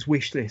everybody's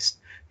wish list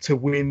to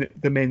win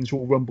the Men's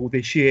Royal Rumble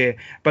this year.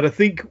 But I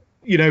think,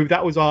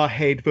 that was our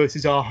head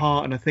versus our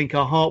heart, and I think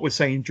our heart was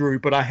saying Drew,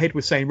 but our head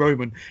was saying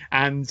Roman,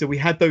 and we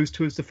had those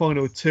two as the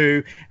final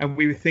 2, and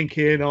we were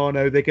thinking, oh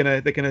no, they're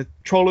gonna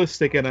troll us,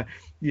 they're gonna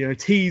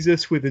tease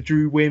us with a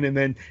Drew win and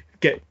then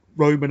get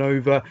Roman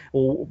over,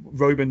 or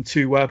Roman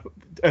to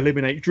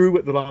eliminate Drew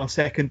at the last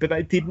second. But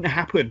that didn't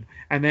happen,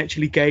 and they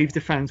actually gave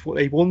the fans what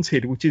they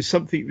wanted, which is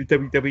something that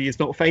WWE is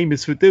not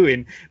famous for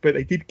doing, but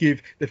they did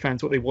give the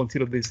fans what they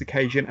wanted on this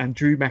occasion, and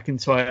Drew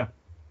McIntyre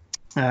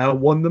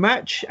won the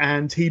match,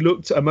 and he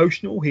looked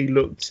emotional, he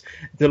looked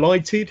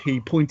delighted, he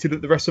pointed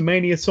at the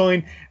WrestleMania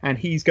sign, and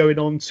he's going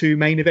on to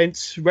main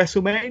events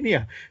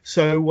WrestleMania.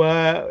 So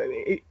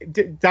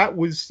that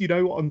was,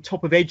 on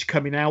top of Edge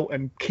coming out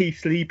and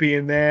Keith Lee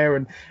being there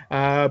and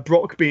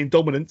Brock being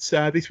dominant,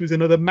 this was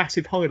another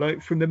massive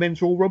highlight from the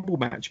Men's Royal Rumble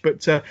match.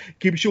 But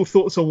give us your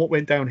thoughts on what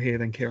went down here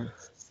then, Kieron.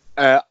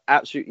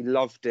 Absolutely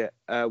loved it.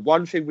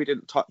 One thing we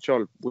didn't touch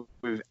on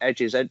with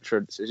Edge's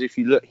entrance is, if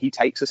you look, he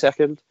takes a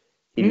second.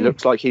 He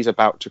looks like he's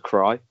about to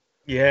cry.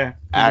 Yeah,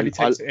 and really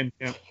takes it in.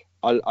 Yeah.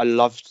 I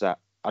loved that.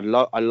 I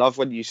love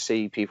when you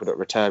see people that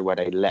return where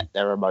they let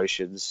their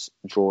emotions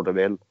draw them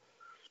in.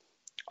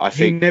 I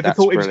think he never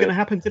thought it was brilliant. going to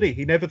happen, did he?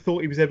 He never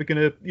thought he was ever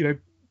going to,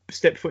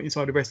 step foot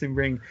inside a wrestling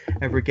ring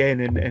ever again,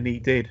 and he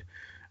did.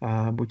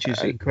 Which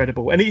is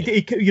incredible. And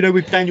he,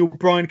 with Daniel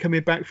Bryan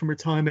coming back from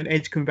retirement,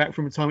 Edge coming back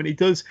from retirement, it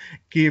does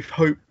give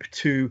hope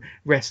to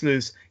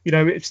wrestlers.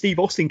 Steve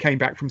Austin came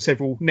back from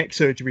several neck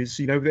surgeries.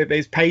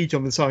 There's Paige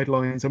on the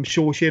sidelines. I'm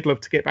sure she'd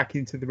love to get back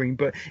into the ring,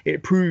 but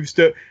it proves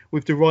that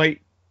with the right,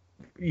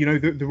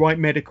 the right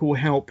medical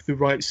help, the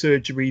right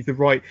surgery, the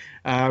right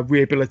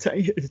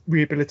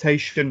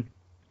rehabilitation,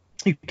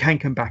 you can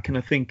come back. And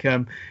I think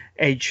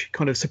Edge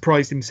kind of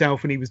surprised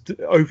himself, and he was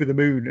over the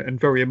moon and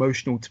very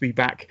emotional to be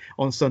back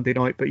on Sunday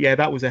night. But yeah,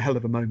 that was a hell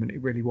of a moment.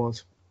 It really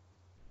was.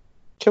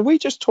 Can we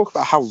just talk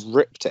about how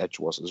ripped Edge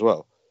was as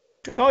well?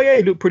 Oh yeah,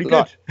 he looked pretty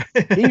good.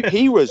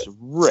 he was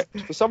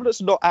ripped. For someone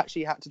that's not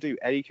actually had to do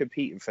any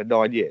competing for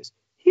 9 years,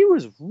 he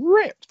was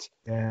ripped.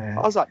 Yeah.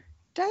 I was like,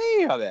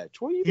 damn, Edge,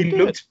 what are you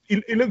doing?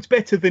 He looked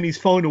better than his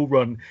final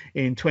run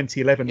in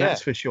 2011. Yeah.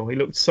 That's for sure. He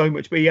looked so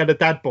much, but he had a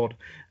dad bod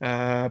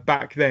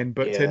back then.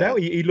 But no,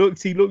 he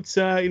looked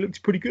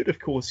pretty good. Of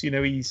course,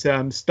 he's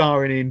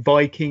starring in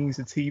Vikings,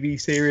 a TV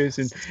series,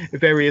 and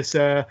various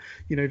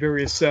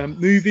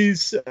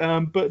movies.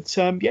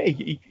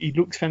 He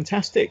looks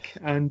fantastic,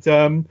 and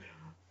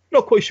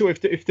not quite sure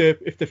if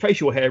the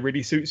facial hair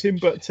really suits him,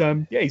 but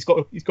he's got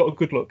a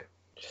good look.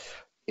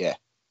 Yeah.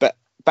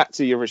 Back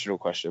to the original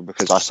question,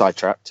 because I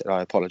sidetracked and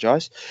I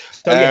apologise.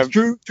 So yes,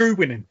 Drew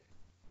winning.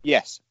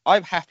 Yes,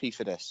 I'm happy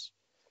for this,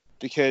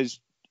 because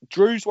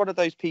Drew's one of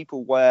those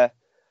people where,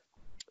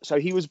 so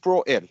he was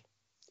brought in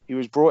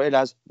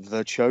as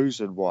the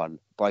chosen one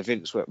by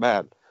Vince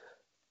McMahon,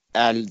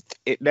 and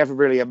it never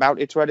really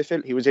amounted to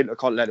anything. He was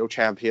Intercontinental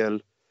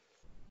Champion,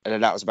 and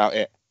then that was about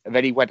it. And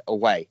then he went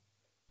away.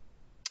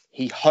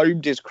 He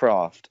honed his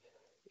craft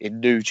in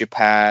New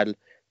Japan,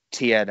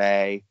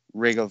 TNA,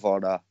 Ring of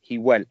Honor.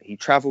 He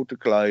travelled the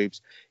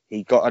globes,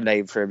 he got a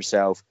name for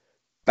himself,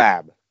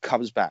 bam,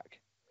 comes back.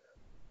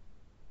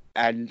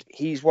 And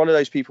he's one of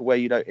those people where,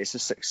 it's a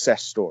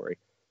success story.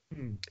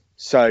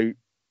 So,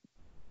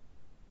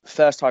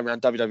 first time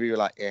around, WWE were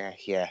like,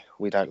 yeah,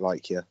 we don't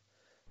like you,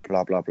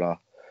 blah, blah, blah.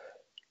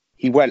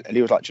 He went and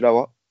he was like, do you know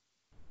what?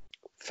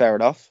 Fair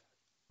enough.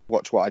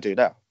 Watch what I do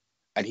now.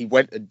 And he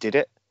went and did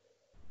it.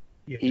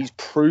 Yeah. He's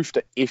proof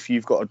that if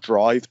you've got a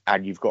drive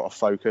and you've got a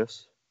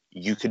focus,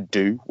 you can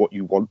do what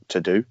you want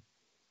to do.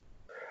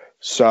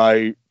 So,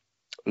 a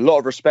lot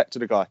of respect to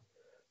the guy.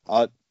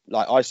 I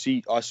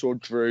saw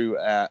Drew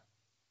at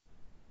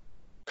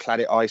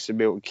Planet Ice and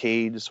Milton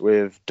Keynes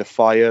with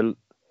Defiant.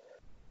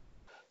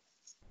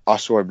 I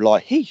saw him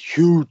live. He's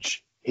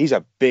huge. He's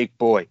a big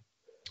boy.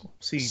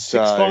 See,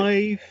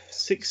 6'5",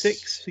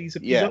 6'6". He's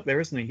up there,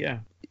 isn't he? Yeah.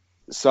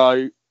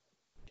 So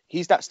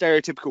he's that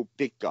stereotypical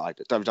big guy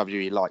that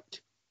WWE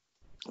liked.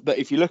 But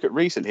if you look at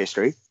recent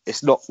history,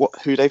 it's not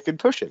who they've been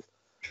pushing.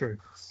 True.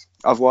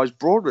 Otherwise,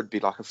 Braun would be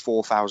like a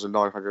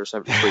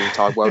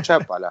 4,973-time world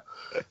champ by now.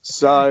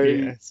 So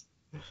yes.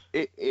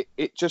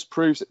 it just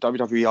proves that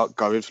WWE aren't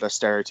going for the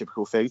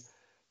stereotypical thing.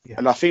 Yeah.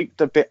 And I think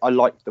the bit I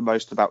like the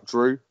most about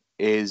Drew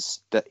is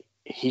that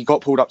he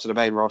got pulled up to the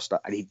main roster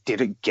and he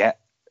didn't get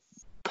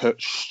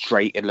put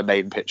straight in the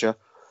main picture.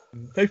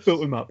 They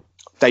built him up.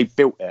 They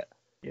built it.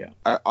 Yeah.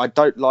 I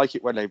don't like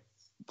it when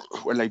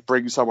they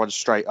bring someone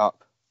straight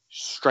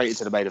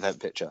into the main event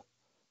picture,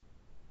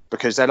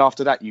 because then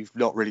after that you've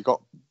not really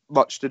got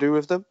much to do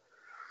with them.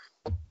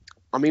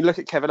 I mean, look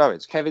at Kevin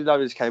Owens. Kevin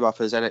Owens came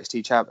up as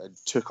NXT champ and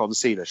took on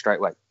Cena straight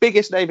away.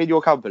 Biggest name in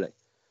your company.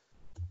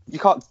 You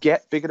can't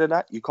get bigger than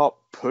that. You can't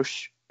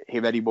push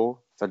him any more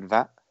than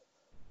that.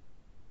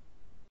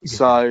 Yeah.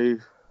 So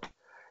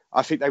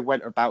I think they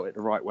went about it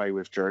the right way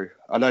with Drew.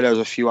 I know there was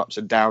a few ups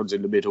and downs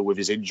in the middle with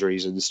his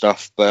injuries and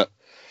stuff, but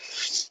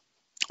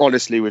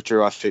honestly, with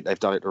Drew, I think they've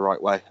done it the right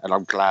way, and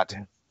I'm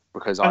glad,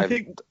 because I'm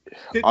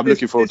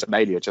looking forward to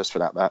Mania just for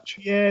that match.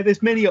 Yeah,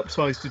 there's many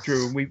upsides to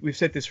Drew, and we've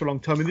said this for a long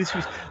time, and this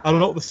was a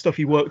lot of the stuff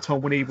he worked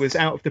on when he was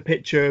out of the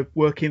picture,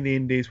 working the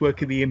Indies,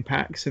 working the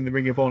Impacts and the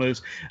Ring of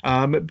Honors,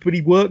 but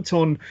he worked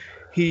on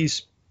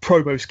his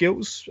promo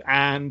skills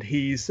and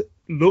his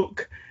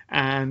look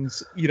and,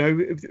 you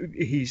know,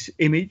 his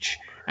image,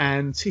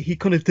 and he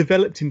kind of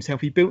developed himself.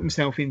 He built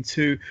himself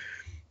into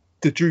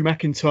the Drew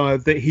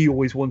McIntyre that he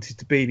always wanted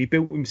to be. And he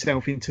built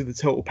himself into the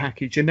total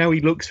package, and now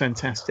he looks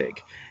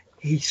fantastic.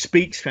 He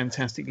speaks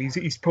fantastically.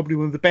 He's probably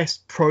one of the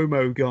best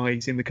promo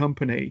guys in the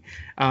company.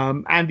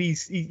 And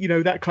you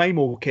know, that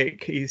Claymore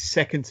kick is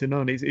second to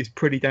none. Is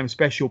pretty damn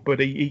special,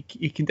 but he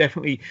can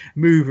definitely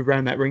move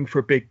around that ring for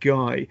a big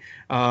guy.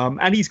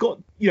 And he's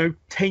got, you know,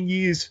 10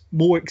 years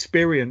more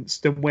experience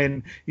than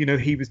when, you know,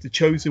 he was the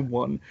chosen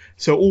one.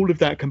 So all of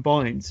that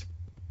combined,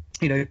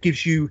 you know,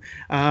 gives you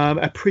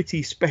a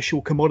pretty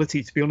special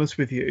commodity, to be honest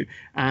with you.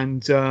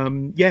 And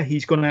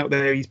he's gone out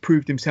there, he's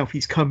proved himself,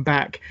 he's come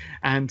back,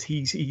 and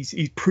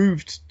he's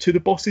proved to the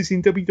bosses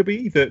in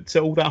WWE that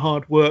all that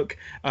hard work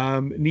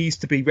needs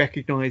to be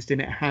recognised, and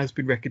it has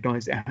been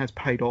recognised, it has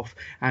paid off,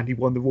 and he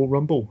won the Royal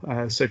Rumble.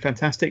 So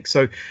fantastic.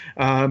 So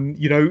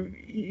you know,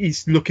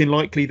 he's looking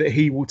likely that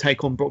he will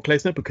take on Brock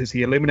Lesnar because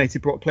he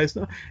eliminated Brock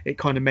Lesnar. It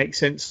kind of makes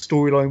sense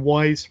storyline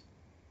wise.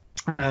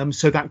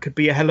 So that could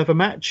be a hell of a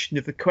match.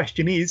 The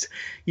question is,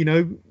 you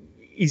know,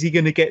 is he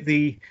going to get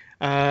the,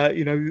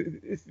 you know,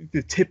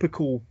 the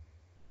typical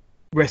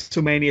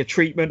WrestleMania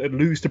treatment and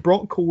lose to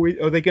Brock, or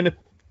are they going to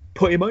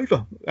put him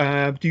over?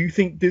 Do you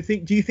think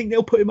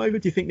they'll put him over?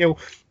 Do you think they'll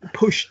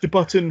push the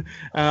button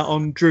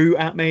on Drew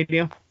at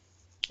Mania?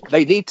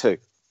 They need to,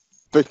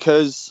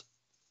 because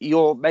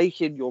you're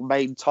making your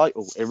main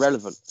title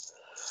irrelevant.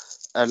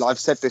 And I've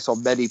said this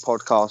on many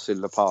podcasts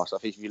in the past. I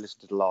think if you listen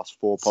to the last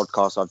 4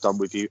 podcasts I've done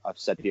with you, I've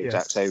said the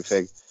exact same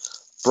thing.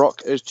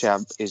 Brock as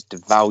champ is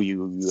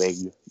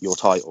devaluing your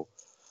title.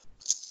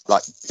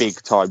 Like,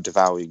 big time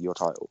devaluing your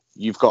title.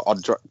 You've got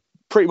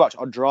pretty much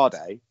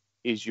Andrade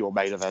is your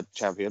main event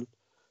champion,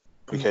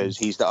 because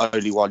he's the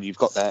only one you've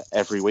got there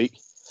every week.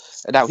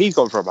 And now he's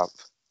gone for a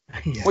month.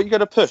 What are you going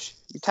to push?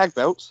 Your tag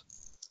belts?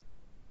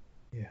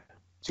 Yeah.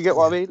 Do you get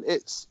what I mean?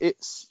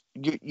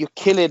 You're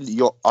killing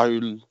your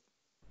own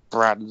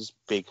brand's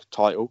big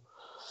title.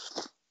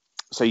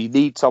 So you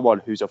need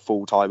someone who's a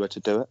full-timer to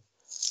do it.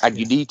 And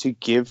you need to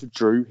give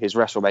Drew his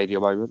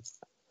WrestleMania moment.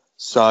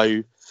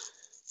 So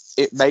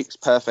it makes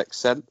perfect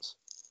sense.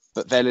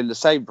 But then in the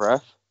same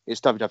breath,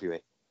 it's WWE.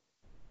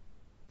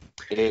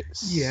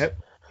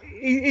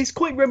 It's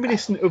quite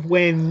reminiscent of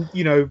when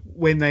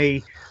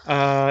they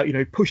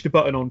pushed the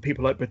button on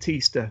people like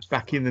Batista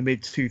back in the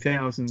mid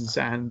 2000s,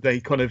 and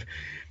they kind of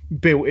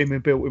built him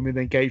and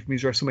then gave him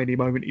his WrestleMania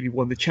moment and he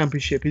won the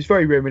championship. It's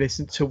very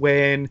reminiscent to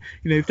when,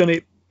 you know, they've done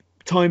it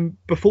time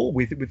before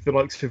with the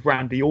likes of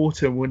Randy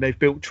Orton, when they've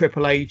built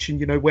Triple H, and,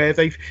 you know, where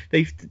they've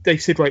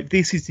said, right,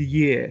 this is the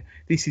year,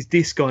 this is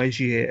this guy's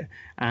year,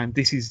 and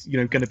this is, you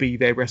know, going to be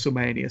their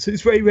WrestleMania. So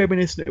it's very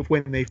reminiscent of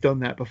when they've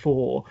done that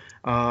before.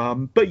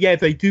 But yeah,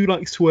 they do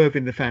like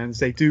swerving the fans.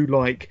 They do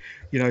like,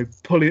 you know,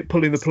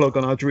 pulling the plug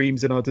on our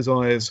dreams and our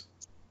desires.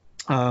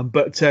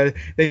 But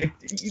they've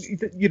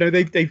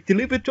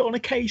delivered on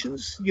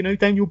occasions. You know,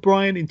 Daniel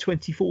Bryan in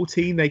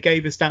 2014, they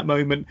gave us that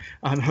moment,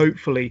 and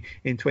hopefully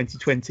in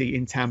 2020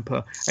 in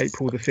Tampa,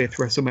 April the 5th,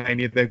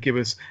 WrestleMania, they'll give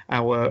us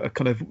our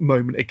kind of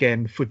moment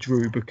again for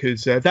Drew,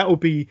 because that will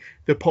be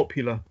the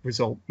popular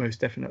result, most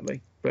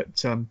definitely.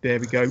 But there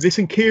we go.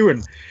 Listen,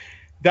 Kieron,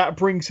 that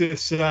brings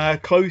us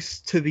close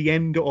to the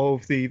end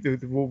of the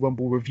Royal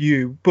Rumble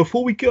review.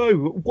 Before we go,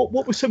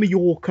 what were some of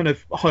your kind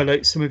of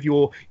highlights, some of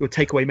your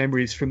takeaway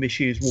memories from this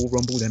year's Royal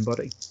Rumble then,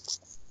 buddy?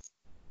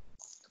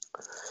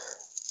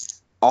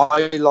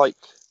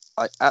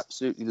 I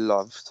absolutely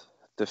loved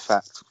the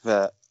fact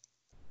that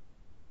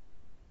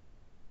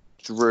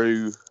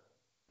Drew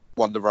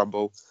won the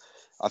Rumble.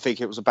 I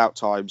think it was about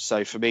time.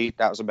 So for me,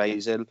 that was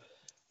amazing.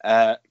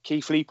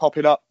 Keith Lee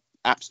popping up,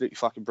 absolutely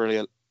fucking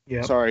brilliant.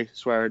 Yeah. Sorry,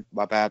 swearing,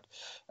 my bad.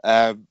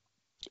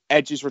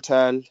 Edge's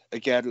return,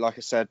 again, like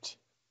I said,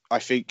 I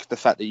think the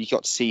fact that you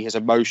got to see his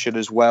emotion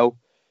as well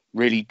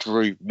really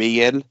drew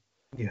me in.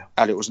 Yeah.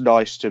 And it was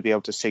nice to be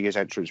able to sing his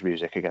entrance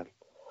music again.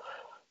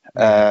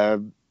 Yeah.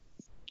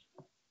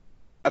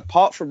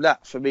 Apart from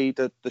that, for me,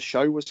 the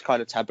show was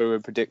kind of taboo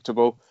and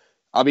predictable.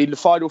 I mean, the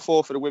final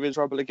four for the Women's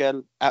Rumble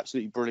again,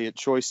 absolutely brilliant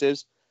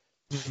choices.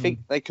 I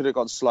think they could have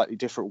gone slightly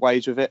different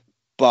ways with it.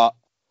 But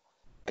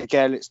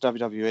again, it's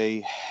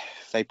WWE.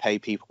 They pay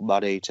people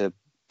money to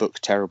book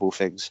terrible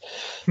things.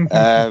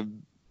 But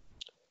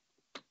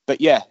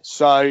yeah,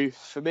 so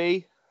for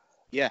me,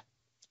 yeah,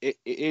 it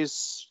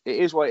is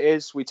what it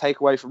is. We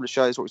take away from the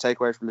shows what we take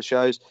away from the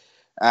shows.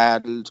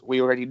 And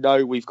we already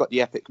know we've got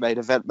the epic main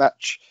event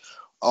match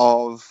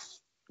of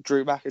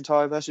Drew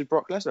McIntyre versus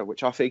Brock Lesnar,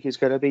 which I think is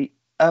going to be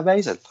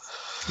amazing.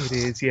 It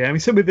is, yeah. I mean,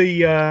 some of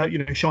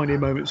the shining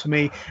moments for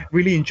me.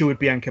 Really enjoyed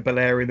Bianca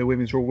Belair in the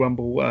Women's Royal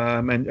Rumble,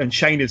 and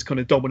Shayna's kind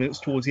of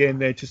dominance towards the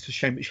end there. Just a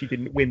shame that she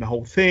didn't win the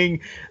whole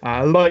thing.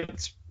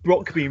 Liked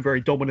Brock being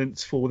very dominant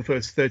for the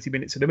first 30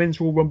 minutes of the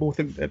Men's Royal Rumble. I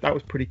think that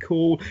was pretty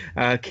cool.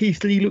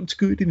 Keith Lee looked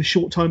good in the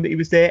short time that he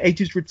was there.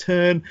 Edge's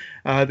return,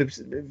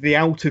 the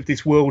out of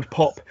this world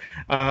pop,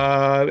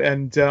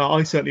 and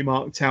I certainly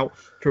marked out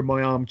from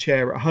my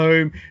armchair at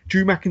home.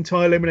 Drew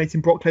McIntyre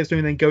eliminating Brock Lesnar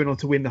and then going on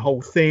to win the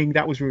whole thing.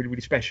 That was really,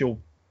 really special.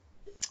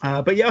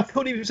 But yeah, I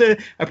thought it was a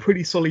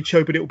pretty solid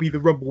show, but it'll be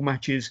the Rumble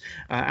matches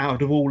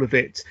out of all of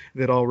it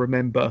that I'll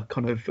remember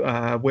kind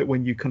of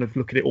when you kind of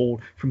look at it all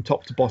from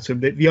top to bottom.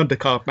 The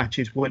undercard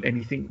matches weren't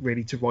anything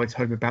really to write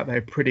home about.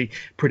 They're pretty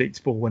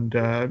predictable and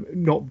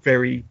not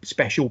very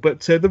special, but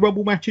the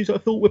Rumble matches I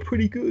thought were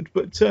pretty good.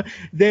 But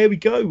there we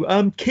go.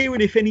 Kieron,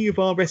 if any of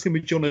our Wrestling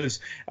with Johners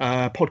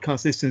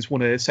podcast listeners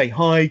want to say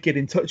hi, get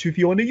in touch with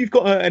you. I know you've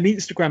got an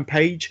Instagram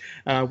page,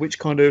 which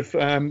kind of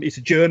is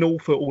a journal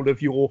for all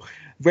of your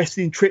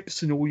wrestling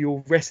trips and all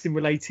your wrestling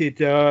related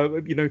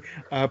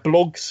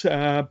blogs,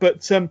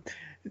 but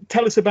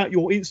tell us about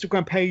your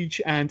Instagram page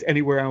and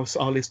anywhere else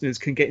our listeners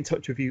can get in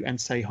touch with you and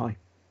say hi.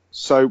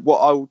 So what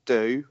I'll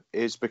do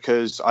is,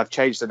 because I've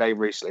changed the name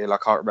recently and I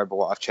can't remember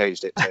what I've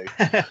changed it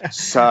to,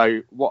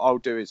 so what I'll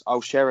do is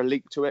I'll share a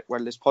link to it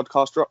when this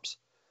podcast drops,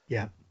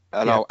 and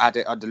I'll add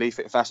it underneath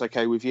it if that's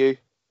okay with you.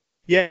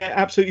 Yeah,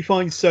 absolutely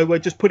fine. So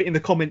just put it in the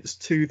comments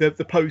to the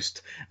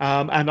post,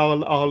 and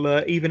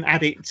I'll even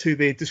add it to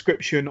the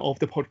description of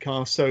the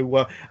podcast,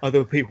 so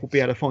other people will be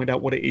able to find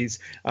out what it is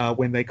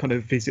when they kind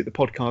of visit the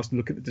podcast and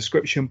look at the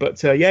description. But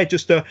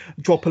just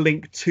drop a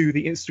link to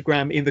the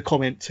Instagram in the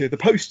comment to the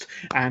post,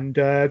 and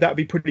that'd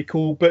be pretty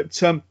cool.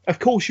 But of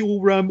course,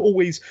 you're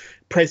always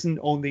present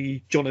on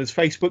the Johners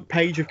Facebook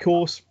page, of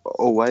course.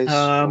 Always.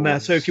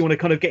 So if you want to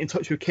kind of get in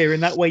touch with Kieron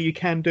that way, you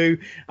can do.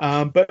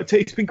 But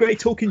it's been great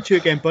talking to you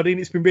again, buddy. And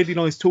it's been really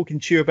nice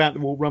talking to you about the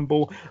Royal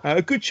Rumble.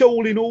 A good show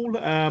all in all.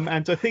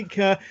 And I think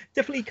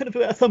definitely kind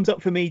of a thumbs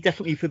up for me,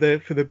 definitely for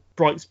the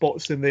bright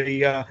spots and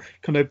the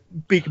kind of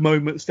big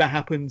moments that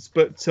happens.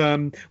 But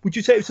would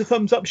you say it's a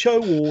thumbs up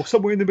show or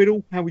somewhere in the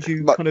middle? How would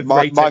you kind of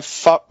rate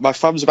it? My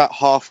thumb's about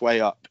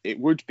halfway up. It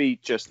would be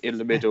just in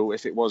the middle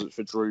if it wasn't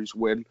for Drew's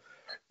win.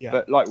 Yeah.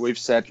 But like we've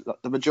said,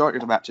 the majority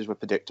of the matches were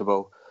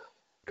predictable.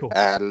 Cool.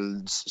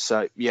 And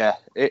so, yeah,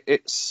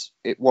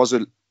 it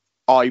wasn't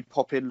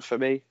eye-popping for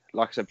me.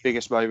 Like I said,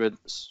 biggest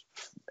moments,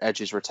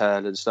 Edge's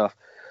return and stuff.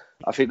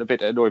 I think the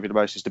bit that annoyed me the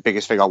most is the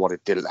biggest thing I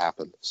wanted didn't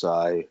happen.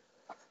 So,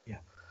 yeah,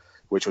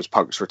 which was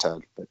Punk's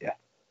return. But yeah.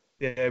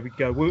 There we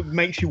go. Well, it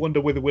makes you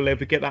wonder whether we'll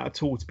ever get that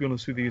at all, to be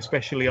honest with you,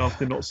 especially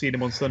after not seeing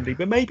him on Sunday.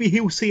 But maybe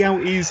he'll see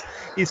out his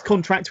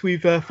contract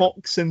with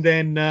Fox and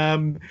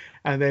then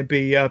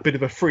be a bit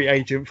of a free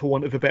agent, for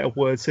want of a better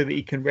word, so that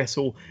he can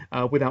wrestle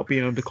without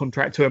being under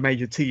contract to a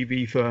major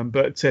TV firm.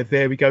 But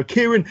there we go.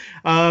 Kieron,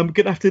 going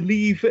to have to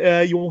leave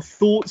your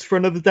thoughts for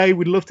another day.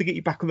 We'd love to get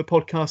you back on the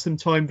podcast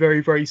sometime very,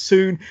 very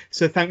soon.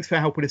 So thanks for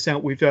helping us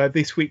out with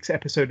this week's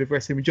episode of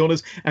Wrestling with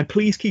Johners. And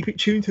please keep it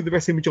tuned to the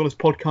Wrestling with Johners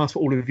podcast for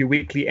all of your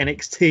weekly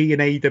NXT and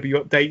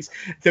AEW updates,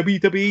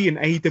 WWE and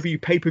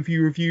AEW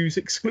pay-per-view reviews,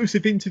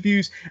 exclusive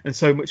interviews, and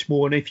so much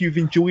more. And if you've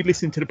enjoyed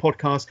listening to the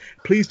podcast,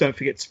 please don't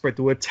forget to spread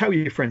the word. Tell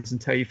your friends and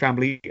tell your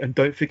family, and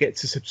don't forget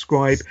to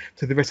subscribe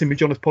to the Wrestling with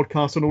Johners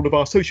podcast on all of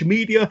our social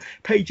media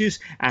pages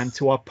and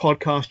to our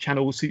podcast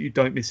channels so you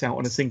don't miss out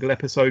on a single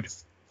episode.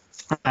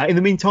 In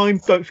the meantime,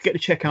 don't forget to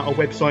check out our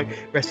website,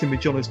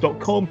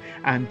 wrestlingwithjohners.com,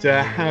 and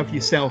have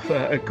yourself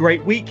a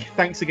great week.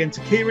 Thanks again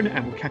to Kieron,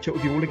 and we'll catch up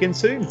with you all again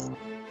soon.